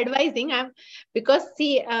am the advising. Because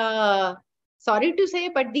see, sorry to say,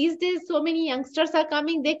 but these days, so many youngsters are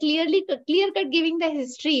coming. They clear-cut giving the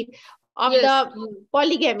history of the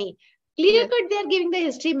polygamy. Clear-cut, they are giving the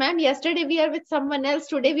history, ma'am. Yesterday we are with someone else.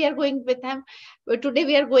 Today we are going with him. Today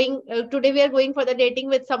we are going for the dating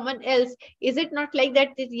with someone else. Is it not like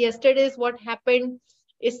that? Yesterday is what happened.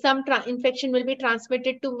 Is some infection will be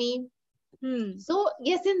transmitted to me? So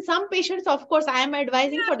yes, in some patients, of course, I am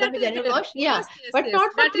advising for the vaginal wash. But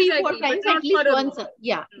not for 3-4 times, at least once.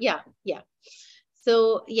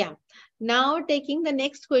 So now taking the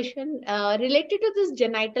next question related to this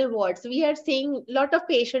genital warts. We are seeing a lot of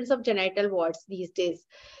patients of genital warts these days.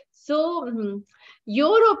 So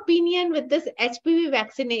your opinion with this HPV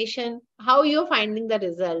vaccination, how you're finding the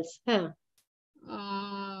results?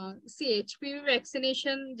 See, HPV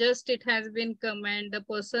vaccination, just it has been come, and the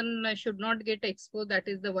person should not get exposed. That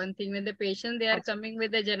is the one thing. When the patient, they are coming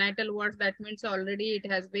with the genital warts, that means already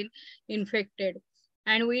it has been infected.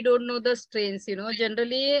 And we don't know the strains,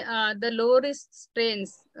 generally the low risk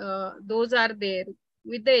strains, those are there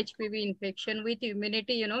with the HPV infection, with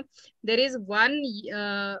immunity, there is one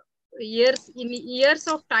years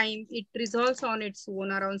of time, it resolves on its own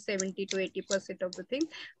around 70 to 80% of the thing.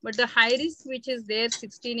 But the high risk, which is there,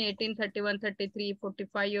 16, 18, 31, 33,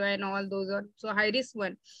 45, and all those are so high risk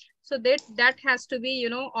one. So that has to be,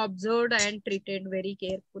 observed and treated very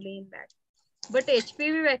carefully in that. But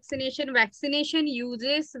HPV vaccination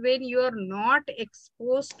uses when you are not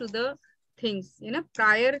exposed to the things,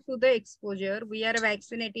 prior to the exposure, we are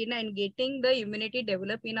vaccinating and getting the immunity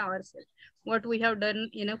developed in ourselves. What we have done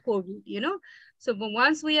in a COVID, So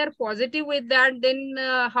once we are positive with that, then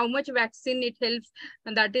how much vaccine it helps,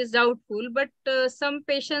 and that is doubtful. But some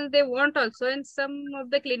patients, they want also, and some of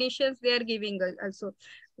the clinicians, they are giving also.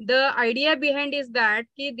 The idea behind is that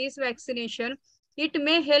this vaccination, it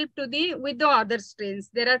may help with the other strains.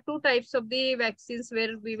 There are two types of the vaccines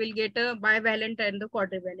where we will get a bivalent and the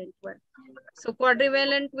quadrivalent one. So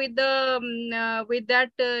quadrivalent with the with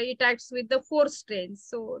that it acts with the 4 strains.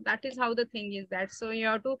 So that is how the thing is that. So you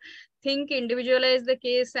have to think, individualize the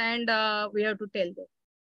case, and we have to tell them.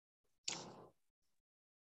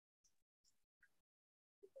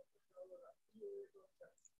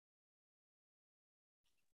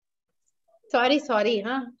 Sorry,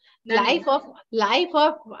 huh? Life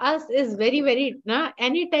of us is very,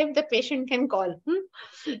 anytime the patient can call.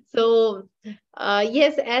 So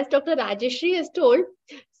yes, as Dr. Rajeshri has told,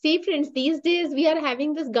 see friends, these days we are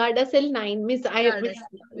having this Gardasil 9,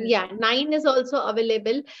 9 is also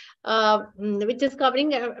available, which is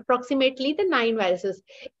covering approximately the 9 viruses.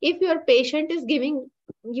 If your patient is giving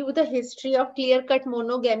you the history of clear-cut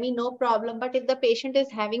monogamy, no problem. But if the patient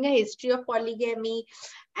is having a history of polygamy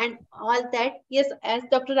and all that, yes, as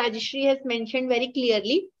Dr. Rajeshri has mentioned very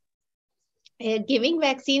clearly, giving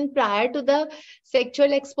vaccine prior to the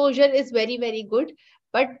sexual exposure is very good.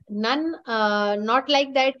 but none, not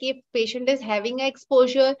like that. If patient is having an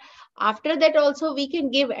exposure, after that also we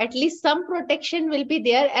can give at least some protection will be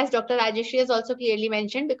there, as Dr. Rajeshri has also clearly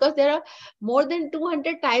mentioned, because there are more than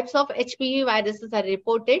 200 types of HPV viruses are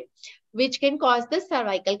reported, which can cause the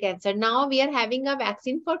cervical cancer. Now we are having a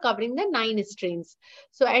vaccine for covering the 9 strains.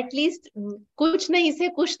 So at least kuch nahi se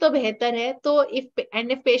kuch to behtar hai. So if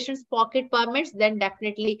patient's pocket permits, then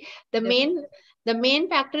definitely the main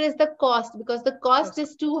factor is the cost, because the cost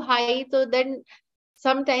is too high. So then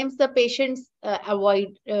sometimes the patients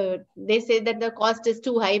avoid. They say that the cost is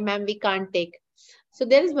too high, ma'am, we can't take. So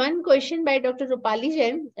there is one question by Dr. Rupali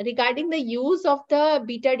Jain regarding the use of the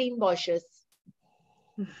betadine washes.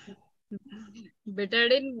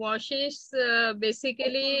 Betadine washes,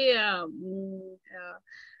 basically,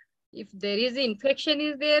 if there is infection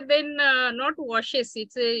is there, then not washes.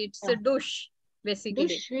 It's a douche basically.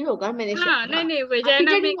 Douche ही होगा मैंने. हाँ, नहीं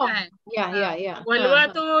vagina में क्या है? Yeah. Vulva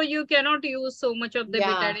तो you cannot use so much of the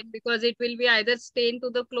betadine because it will be either stain to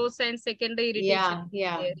the clothes and secondary irritation.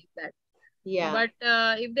 There is that. But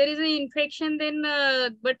if there is an infection, then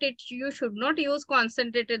but you should not use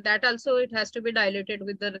concentrated. That also it has to be diluted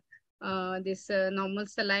with the this normal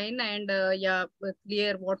saline and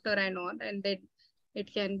clear water and all, and then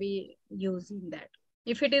it can be used in that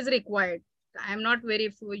if it is required. I am not very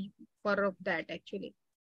for of that actually.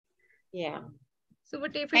 Yeah. So,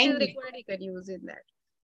 but if it is required, you can use in that.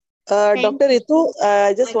 Dr. Ritu,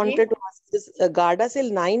 I just wanted to ask this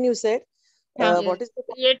Gardasil 9 you said. What is the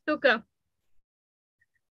yet to come?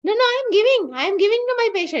 No, I am giving to my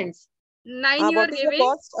patients. 9 you are giving?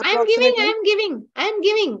 Cost, I am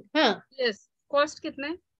giving. Yes. Cost कितना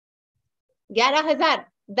है? 11,000,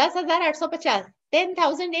 10,850,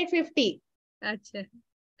 10,850. अच्छा.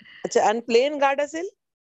 अच्छा, and plain Gardasil?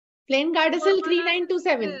 Plain Gardasil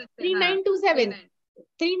 3927.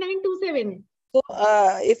 3927. So,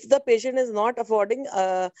 if the patient is not affording,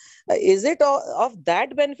 is it of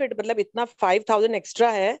that benefit? मतलब इतना 5,000 extra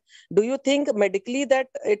है. Do you think medically that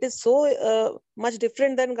it is so much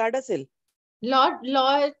different than Gardasil?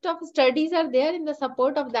 Lot of studies are there in the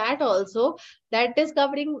support of that also. That is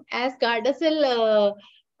covering as Gardasil.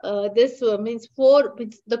 This means 4.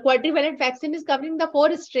 The quadrivalent vaccine is covering the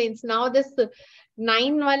 4 strains. Now this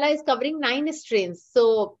 9 wala is covering 9 strains.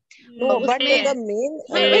 So no, but the main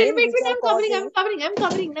wait, I'm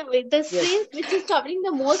covering the strains which is covering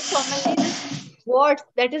the most commonly the wards.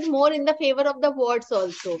 That is more in the favor of the wards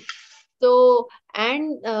also. So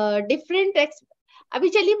and different अभी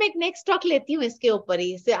चलिए मैं एक next talk लेती हूँ इसके ऊपर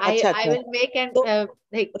ही. So I will make an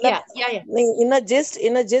in a gist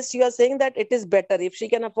you are saying that it is better if she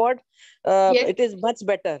can afford. It is much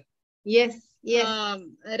better. Yes.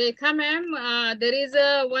 Rekha ma'am, there is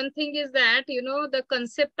one thing is that the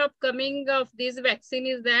concept of coming of this vaccine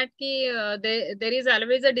is that there is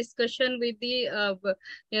always a discussion with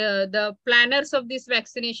the planners of this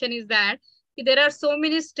vaccination is that there are so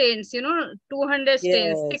many strains, 200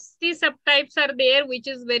 strains, 60 subtypes are there, which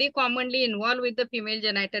is very commonly involved with the female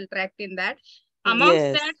genital tract in that.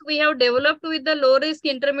 Amongst that, we have developed with the low risk,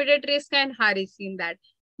 intermediate risk and high risk in that.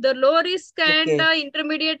 The low risk and the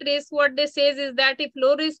intermediate risk, what they say is that if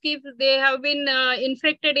low risk, if they have been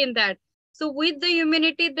infected in that, so with the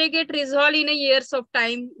immunity, they get resolved in a years of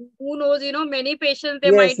time. Who knows, many patients,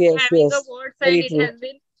 they might be having a warts and it has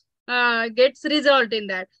been, gets resolved in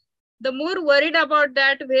that. The more worried about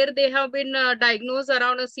that, where they have been diagnosed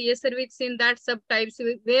around a CS cervix in that subtypes,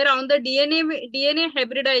 where on the DNA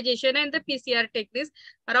hybridization and the PCR techniques,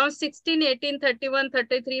 around 16, 18, 31,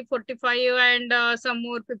 33, 45, and some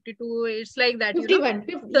more 52. It's like that. 51.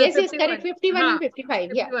 Yes, correct. 51 and 55.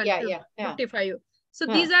 55. So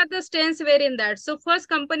these are the strains where in that. So first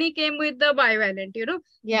company came with the bivalent,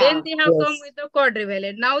 then they have come with the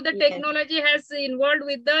quadrivalent. Now the technology has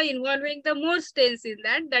involving the more strains in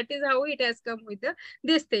that. That is how it has come with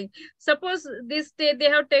this thing. Suppose they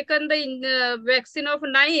have taken the vaccine of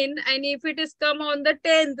 9, and if it is come on the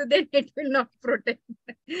 10th, then it will not protect.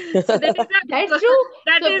 So that's true.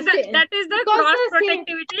 That is the cross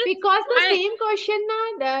protectivity. Because the same question,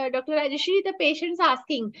 Dr. Rajeshri, the patient's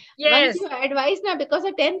asking. Once you advise now, because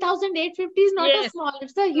a 10,850 is not a small,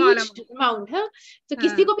 it's a huge amount. So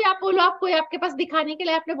किसी को भी आप बोलो आपको आपके पास दिखाने के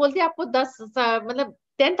लिए आपने बोल दिया आपको 10 मतलब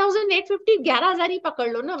 10,850 11,000 ही पकड़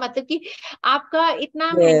लो ना. मतलब कि आपका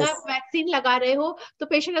इतना महंगा वैक्सीन लगा रहे हो तो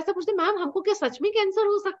पेशेंट ऐसा पूछते मैम हमको क्या सच में कैंसर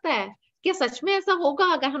हो सकता है, क्या सच में ऐसा होगा,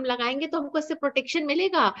 अगर हम लगाएंगे तो हमको इससे प्रोटेक्शन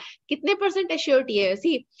मिलेगा, कितने % एश्योरिटी है.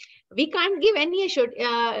 सी we can't give any assured.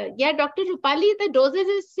 Dr. Rupali, the dosage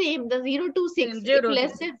is same, the 0 to 6.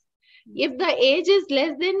 If the age is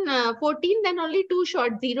less than 14, then only 2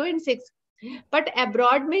 shots, 0 and 6. But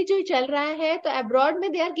abroad में जो चल रहा है, तो अब्रॉड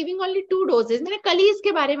में they are giving only 2 doses. मैंने कल ही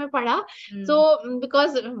इसके बारे में पढ़ा. सो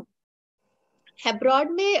बिकॉज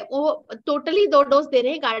अब्रॉड में वो टोटली 2 डोज दे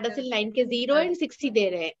रहे हैं गार्डासिल 9 के, 0 और 60 दे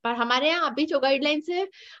रहे हैं. पर हमारे यहाँ अभी जो गाइडलाइंस है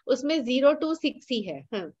उसमें 0 to 6 ही है.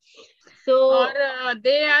 So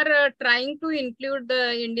they are trying to include the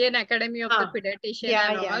Indian Academy of the Pediatrician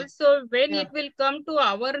and all. So when it will come to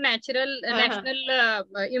our national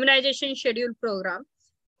immunization schedule program,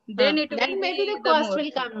 then it will maybe the cost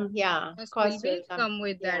will come. Cost will come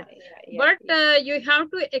with that. But you have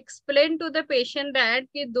to explain to the patient that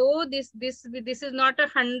though this is not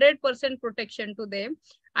 100% protection to them,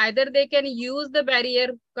 either they can use the barrier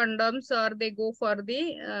condoms or they go for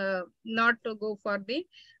the not to go for the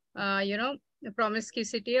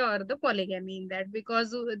promiscuity or the polygamy in that,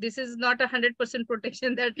 because this is not 100%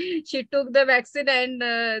 protection that she took the vaccine and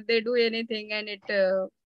they do anything and it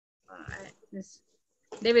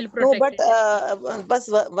they will protect. No, but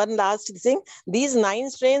one last thing, these 9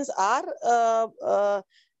 strains are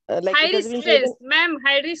like high risk strains, ma'am.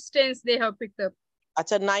 High risk strains they have picked up.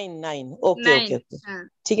 अच्छा 9 okay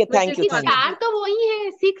ठीक है. Thank you. 4 तो वही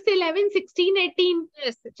है, 6, 11, 16, 18.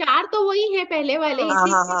 4 तो वही है पहले वाले. 6,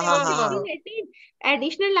 11, 16, 18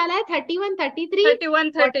 एडिशनल डाला है 31, 33,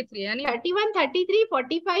 31, 33,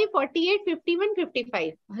 45, 48, 51,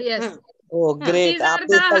 55. यस. ओह ग्रेट,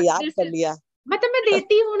 आपने इसका याद कर लिया. मतलब मैं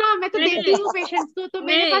देती हूँ ना, मैं तो देती हूँ पेशेंट्स को. तो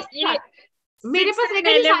मेरे पास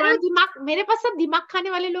सारे दिमाग, मेरे पास सब दिमाग खाने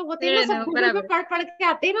वाले लोग होते हैं ना, सब गूगल पे पढ़ के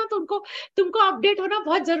आते हैं ना, तो तुमको अपडेट होना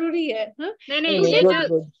बहुत जरूरी है. नहीं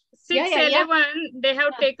 6, 11 they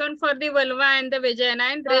have taken for the vulva and the vagina,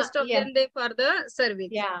 and rest of them they for the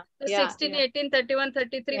cervix. 16, 18, 31,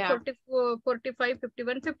 33, 44, 45,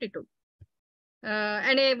 51, 52.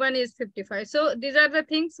 And A1 is 55. So these are the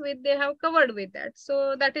things which they have covered with that.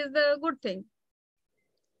 So that is the good thing.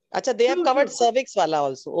 Acha, they have covered cervix wala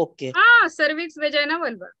also. Okay. Cervix, vagina,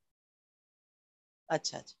 vulva.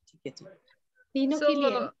 Acha, ठीक है. तीनों के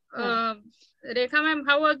लिए. Rekha ma'am,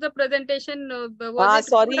 how was the presentation?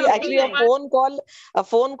 Sorry, actually a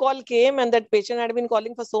phone call came and that patient had been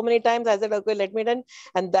calling for so many times. I said, okay, let me done.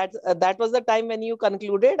 And that was the time when you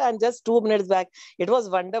concluded, and just 2 minutes back. It was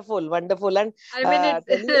wonderful. And I mean,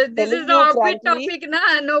 this is the off-beat topic,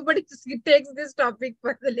 na? Nobody takes this topic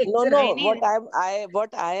for the lecture. No.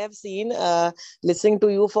 What I have seen, listening to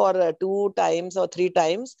you for 2 times or 3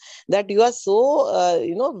 times, that you are so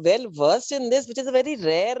well versed in this, which is a very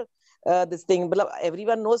rare this thing.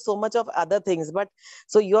 Everyone knows so much of other things, but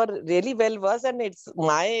so you are really well versed, and it's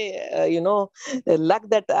my luck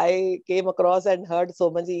that I came across and heard so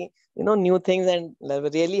many new things, and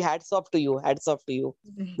really hats off to you.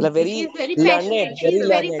 Very learned. She's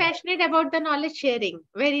very passionate about the knowledge sharing.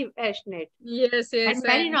 Very passionate. Yes. And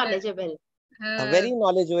very knowledgeable. Very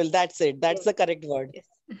knowledgeable. That's it. That's the correct word. Yes.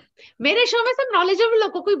 मेरे show में सब knowledgeable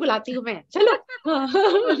लोगों को ही बुलाती हूँ मैं. चलो.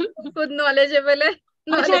 खुद knowledgeable है.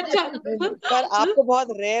 अच्छा. पर आपको बहुत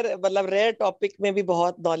rare topic में भी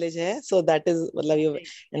बहुत knowledge है. So that is you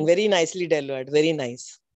and very nicely delivered. Very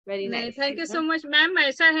nice. Very nice. Thank you so much, ma'am.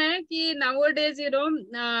 ऐसा है कि nowadays,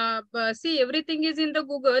 see, everything is in the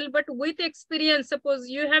Google, but with experience, suppose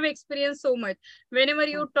you have experienced so much. Whenever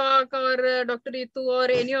you talk, or Dr. Ritu or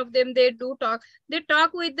any of them, they talk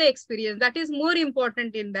with the experience. That is more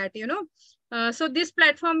important in that, So this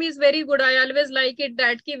platform is very good. I always like it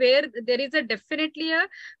that where there is definitely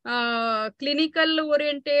a clinical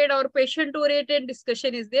oriented or patient oriented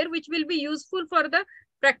discussion is there, which will be useful for the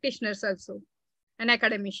practitioners also and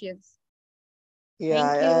academicians.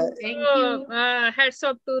 Yeah. Thank you. Hats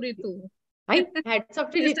off to Ritu. Hats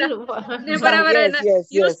off to Ritu. Yes,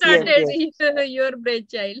 you started your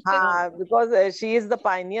brainchild. Because she is the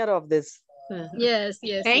pioneer of this. Yes.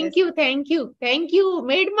 Thank you.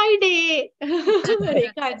 Made my day.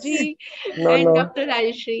 Rekha ji and Dr.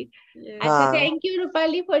 Rajeshri. Yes. Thank you,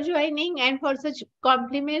 Rupali, for joining and for such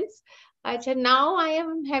compliments. Now I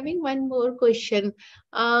am having one more question.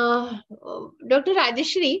 Dr.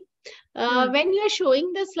 Rajeshri, when you are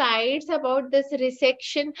showing the slides about this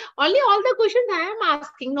resection, only all the questions I am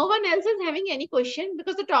asking. No one else is having any question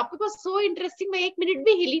because the topic was so interesting. मैं 1 minute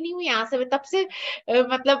भी हिली नहीं हुई यहाँ से. तब से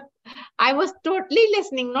मतलब I was totally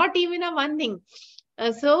listening, not even a one thing.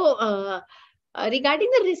 Regarding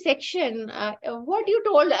the resection, what you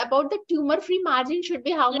told about the tumor-free margin should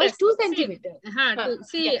be how much? 2 centimeters. I'll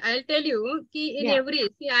tell you.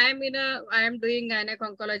 I am doing gynec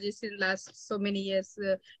oncology since last so many years,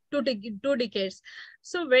 2 decades.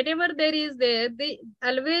 So whenever there is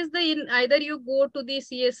always either you go to the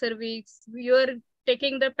CA cervix, you are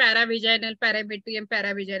taking the paravaginal, parametrium,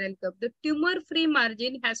 paravaginal curve. The tumor-free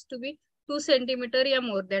margin has to be 2 centimeter or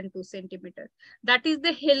more than 2 centimeter. That is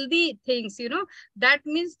the healthy things, you know. That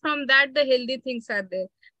means from that the healthy things are there.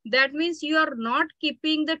 That means you are not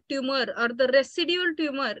keeping the tumor or the residual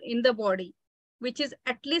tumor in the body, which is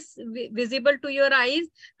at least visible to your eyes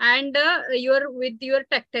and with your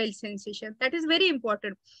tactile sensation. That is very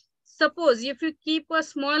important. Suppose if you keep a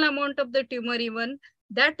small amount of the tumor, even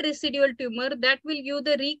that residual tumor, that will give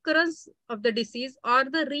the recurrence of the disease or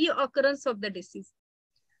the reoccurrence of the disease.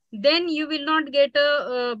 Then you will not get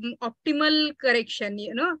a optimal correction,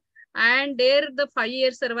 you know, and there the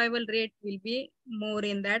 5-year survival rate will be more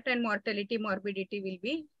in that, and mortality, morbidity will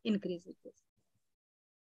be increasing.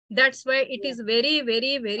 That's why it is very,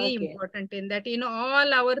 very, very important in that, in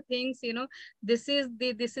all our things, you know, this is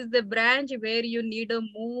the branch where you need a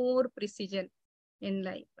more precision in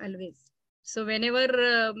life always. So whenever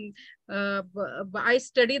I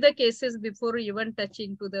study the cases before even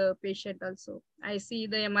touching to the patient also, I see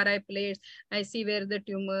the MRI plates, I see where the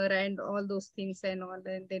tumor and all those things and all,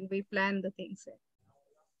 and then we plan the things.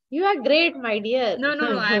 You are great, my dear. No,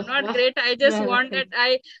 I'm not great. I just want that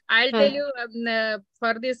I'll tell you,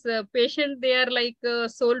 for this patient, they are like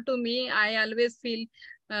soul to me. I always feel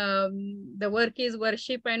the work is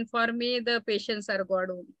worship, and for me, the patients are God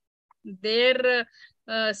only. Their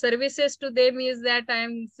services to them is that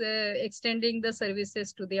I'm extending the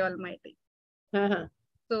services to the Almighty.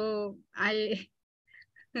 So I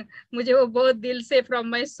मुझे वो बहुत दिल से from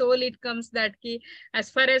my soul it comes that कि as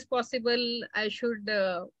far as possible I should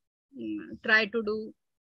try to do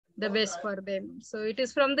the best for them. So it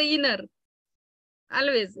is from the inner.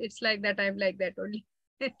 Always it's like that. I'm like that only.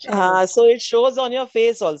 So it shows on your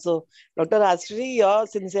face also. Dr. Rajshri, your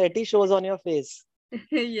sincerity shows on your face.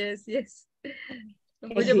 Yes.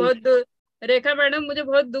 मुझे बहुत रेखा madam, मुझे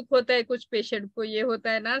बहुत दुख होता है कुछ patient को ये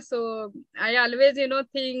होता है ना. So I always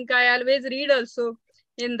think, I always read also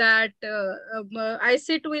in that. I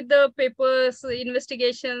sit with the papers,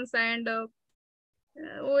 investigations, and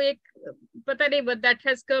वो एक पता नहीं, but that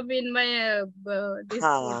has come in my this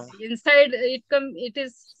inside. It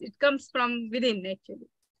comes from within actually.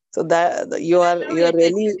 So that you are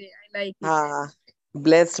really I like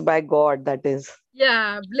blessed by God. That is.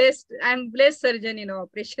 Yeah, blessed. I'm blessed surgeon in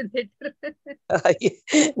operation theater.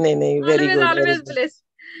 Very good. Always blessed.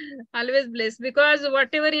 Always blessed, because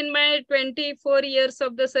whatever in my 24 years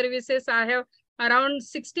of the services, I have around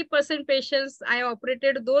 60% patients I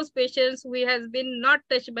operated. Those patients who has been not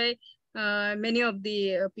touched by many of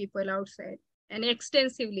the people outside, and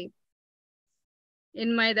extensively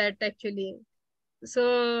in my that actually.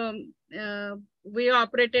 So we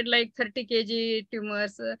operated like 30 kg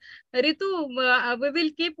tumors. Ritu, we will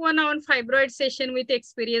keep one on fibroid session with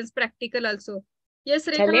experience, practical also. Yes,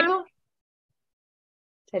 Rekha?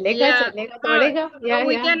 Chalega.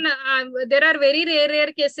 We can. There are very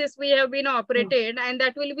rare cases we have been operated, and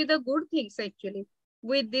that will be the good things actually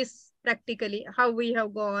with this practically, how we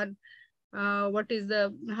have gone, how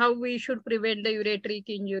we should prevent the ureteric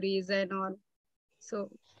injuries and all. So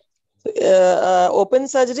open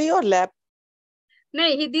surgery or lap? No,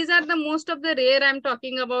 these are the most of the rare I'm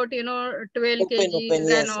talking about, 12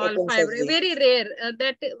 kgs and all, very rare.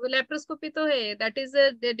 That laparoscopy to hai, that is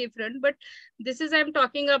different, but this is I'm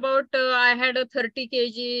talking about. I had a 30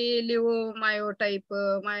 kg myoma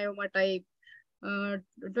type,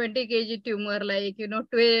 20 kg tumor, like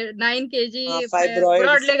 9 kg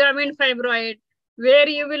broad ligament fibroid, where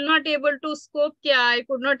you will not able to scope. I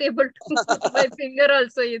could not able to put my finger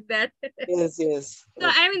also in that. Yes. So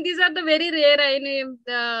I mean, these are the very rare. Then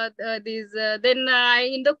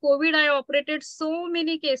in the COVID, I operated so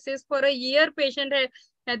many cases. For a year, patient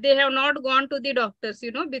they have not gone to the doctors,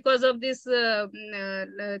 because of this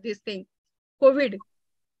this thing, COVID,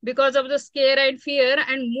 because of the scare and fear.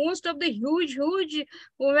 And most of the huge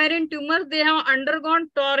ovarian tumors, they have undergone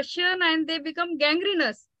torsion and they become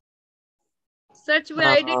gangrenous. Such way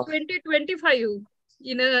I did 20-25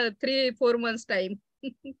 in a 3-4 months time.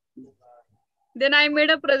 Then I made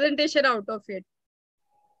a presentation out of it.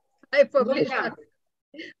 I published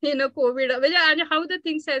COVID. How the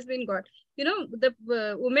things has been got. The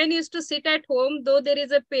women used to sit at home, though there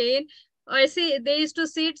is a pain. I see they used to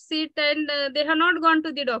sit and they have not gone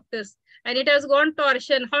to the doctors. And it has gone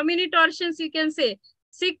torsion. How many torsions you can say?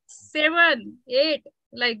 6, 7, 8,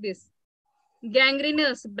 like this.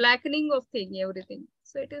 Gangrenous, blackening of thing, everything.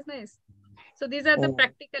 So it is nice. So these are the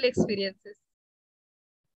practical experiences.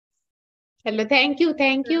 Hello, thank you,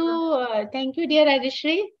 dear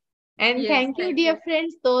Rajshri, and thank you, dear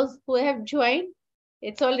friends, those who have joined.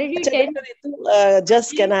 It's already 10.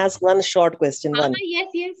 Just can I ask one short question?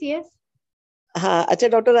 Yes. Acha,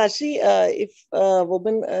 Dr. Rashri, if a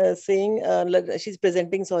woman saying she's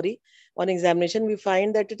presenting, sorry, on examination, we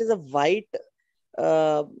find that it is a white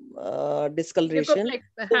discoloration.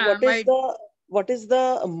 So what is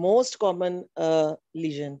the most common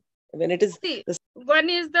lesion when it is? One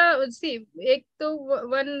is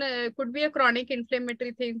one could be a chronic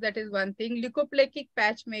inflammatory thing. That is one thing. Leukoplakic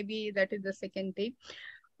patch, maybe that is the second thing.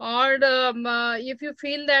 Or if you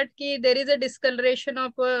feel that there is a discoloration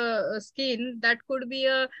of skin, that could be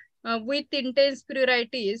a with intense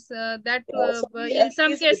pruritus. That in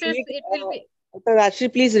some cases it will be. Actually,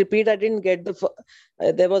 please repeat. I didn't get the.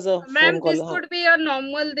 There was a phone call. This could be a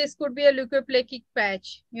normal. This could be a leukoplakic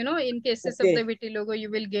patch. You know, in cases of the vitiligo, you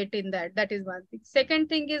will get in that. That is one thing. Second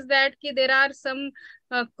thing is that there are some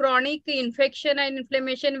chronic infection and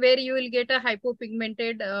inflammation where you will get a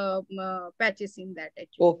hypopigmented patches in that.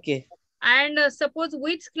 Actually. Okay. And suppose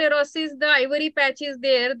with sclerosis, the ivory patch is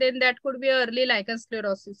there, then that could be early lichen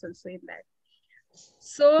sclerosis also in that.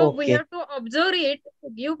 So we have to observe it,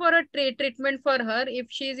 give for a treatment for her. If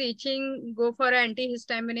she is itching, go for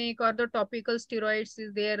antihistaminic or the topical steroids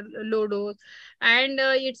is there, low dose, and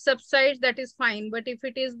it subsides, that is fine. But if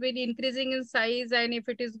it is been increasing in size and if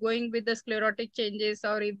it is going with the sclerotic changes,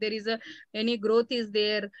 or if there is any growth is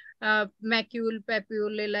there, macule,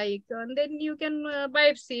 papule, like, and then you can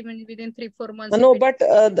biopsy within 3-4 months. No, but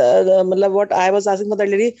what I was asking for that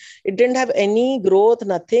lady, it didn't have any growth,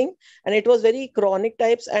 nothing, and it was very chronic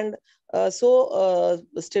types. And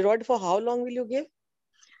steroid for how long will you give?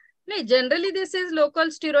 No, generally this is local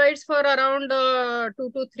steroids for around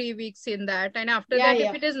 2 to 3 weeks in that, and after that,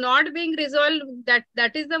 if it is not being resolved,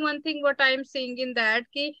 that is the one thing what I am saying in that,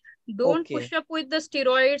 don't push up with the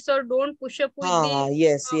steroids or don't push up with all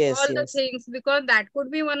the things, because that could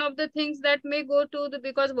be one of the things that may go to the,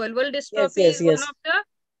 because vulval dystrophy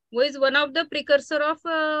is one of the precursor of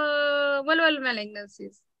vulval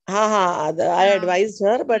malignancies. I advised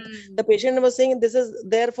her, but the patient was saying this is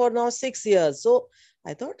there for now 6 years. So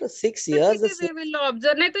I thought 6 years. We will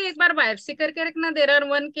observe. नहीं तो एक बार biopsy करके रखना. There are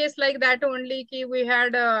one case like that only कि we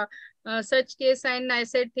had such case, and I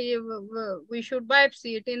said we should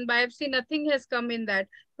biopsy it. In biopsy, nothing has come in that.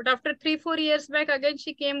 But after 3-4 years back, again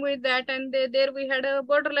she came with that, and there we had a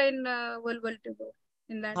borderline vulval tumor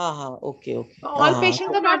in that. Okay. All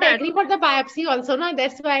patients are not agree for the biopsy also, no?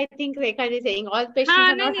 That's why I think Rekha is saying all patients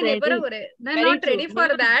are not ready. They're not ready for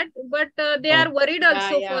that, but they are worried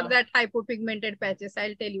also for that hypopigmented patches.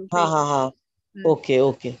 I'll tell you.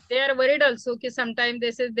 Okay. They are worried also कि sometimes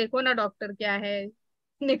they say देखो ना doctor क्या है,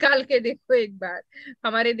 निकाल के देखो एक बार,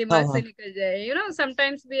 हमारे दिमाग से निकल जाए. You know,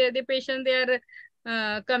 sometimes the patient, they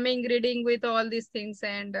are coming reading with all these things,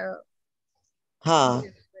 and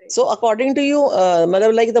so according to you,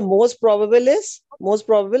 like the most probable is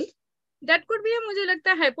that could be मुझे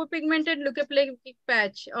लगता है hypopigmented leukoplakic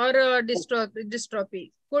patch or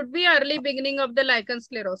dystrophy. Could be early beginning of the lichen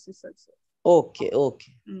sclerosis also. Okay.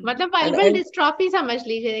 मतलब vulval dystrophy समझ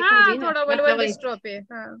लीजिए. थोड़ा vulval dystrophy.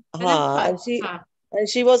 And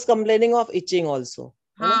she was complaining of itching also.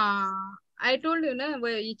 I told you, na,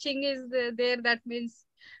 itching is there. That means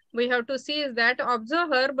we have to see is that, observe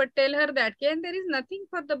her, but tell her that, and there is nothing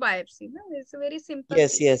for the biopsy. No? It's very simple.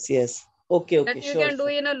 Yes. Okay. That you can do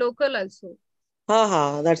in a local also.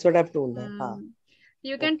 That's what I've told her.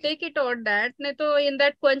 You can take it out that. In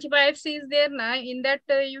that punch biopsy is there, na, in that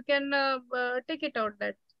you can take it out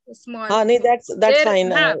that small. That's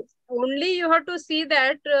fine. Only you have to see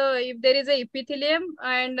that if there is a epithelium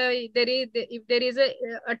and if there is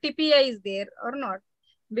a TPI is there or not.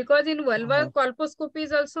 Because in vulva, colposcopy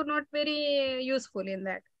is also not very useful in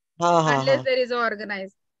that. Unless there is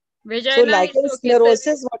organized. Vagina, so lichen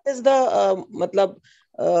sclerosis, what is the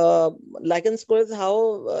lichen sclerosis? How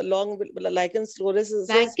long will lichen sclerosis?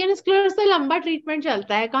 Lichen sclerosis से लंबा treatment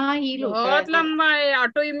चलता है, कहाँ heal होता है? बहुत लंबा है,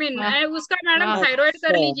 autoimmune है उसका. मैडम thyroid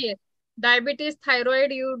कर लीजिए. Diabetes,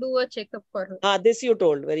 thyroid, you do a checkup for her. This you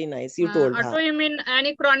told, very nice. You told. Autoimmune,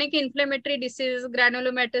 any chronic inflammatory disease,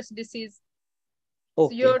 granulomatous disease.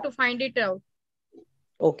 So you have to find it out.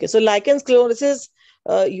 Okay, so lichen sclerosis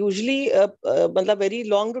usually very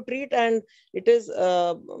long to treat, and it is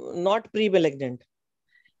not pre-malignant.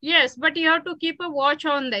 Yes, but you have to keep a watch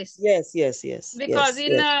on this. Yes. Because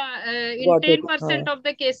in 10% of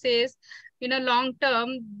the cases, in a long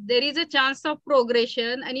term, there is a chance of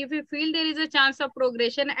progression, and if you feel there is a chance of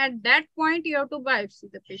progression, at that point you have to biopsy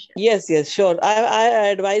the patient. Yes, sure. I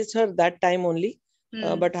advised her that time only,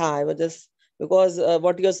 but I was just, because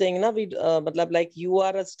what you're saying now, we like you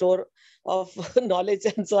are a store of knowledge,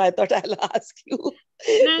 and so I thought I'll ask you.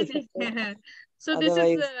 So this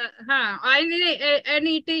Otherwise, is, and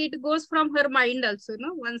it goes from her mind also,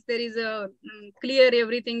 no? Once there is a clear,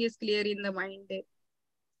 everything is clear in the mind.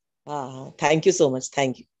 thank you so much.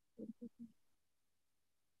 Thank you.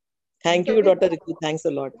 Thank you, Dr. Ritu. Thanks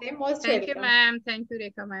a lot. Thank you, ma'am. Thank you,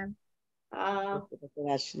 Rekha, ma'am.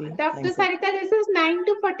 Dr. Sarita, this is 9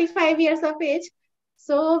 to 45 years of age.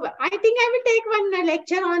 So I think I will take one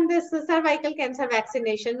lecture on this cervical cancer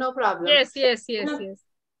vaccination. No problem. Yes.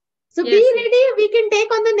 So be ready. We can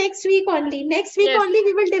take on the next week only. Next week only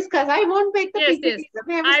we will discuss. I won't make the PPT.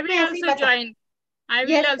 I will also join. I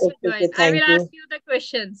will also join. I will ask you the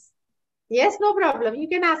questions. Yes, no problem. You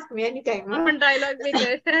can ask me anytime. On dialogue,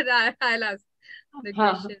 I'll ask the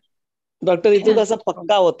question. Doctor Ritu का सब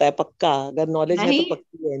पक्का होता है, पक्का, अगर knowledge है तो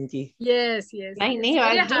पक्की है इनकी. Yes.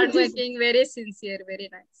 Very hardworking, very sincere, very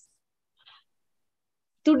nice.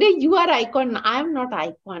 Today you are icon. I am not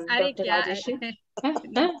icon, Dr. Rajeshri.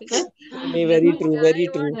 Very true. What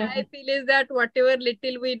I feel is that whatever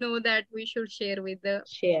little we know, that we should share with the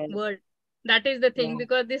world. That is the thing,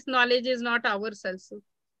 because this knowledge is not ours also.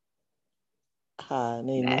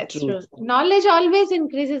 That's true. Knowledge always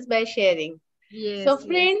increases by sharing. Yes. So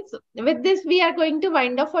friends, with this we are going to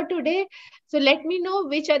wind up for today. So let me know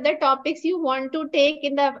which other topics you want to take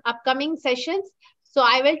in the upcoming sessions. So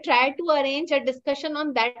I will try to arrange a discussion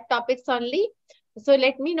on that topics only. So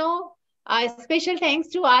let me know. Special thanks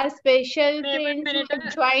to our special friends who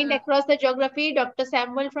have joined across the geography. Dr.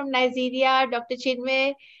 Samuel from Nigeria, Dr.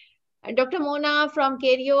 Chinmay, Dr. Mona from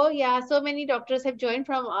Kerio. Yeah, so many doctors have joined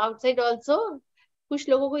from outside also. कुछ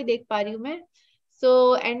लोगों को ही देख पा रही हूँ मैं.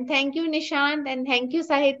 So, and thank you, Nishant, and thank you,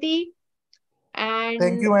 Sahiti. And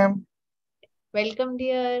thank you, ma'am. Welcome,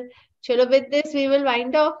 dear. Chalo, with this, we will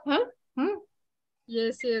wind off. Huh?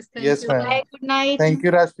 Yes. Thank yes, you. Bye. Good night. Thank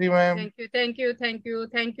you, Rashmi, ma'am. Thank you.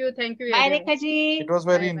 Bye, Rekha ji. It was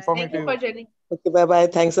very informative. Thank you for joining. Okay, bye.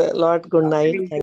 Thanks a lot. Good night.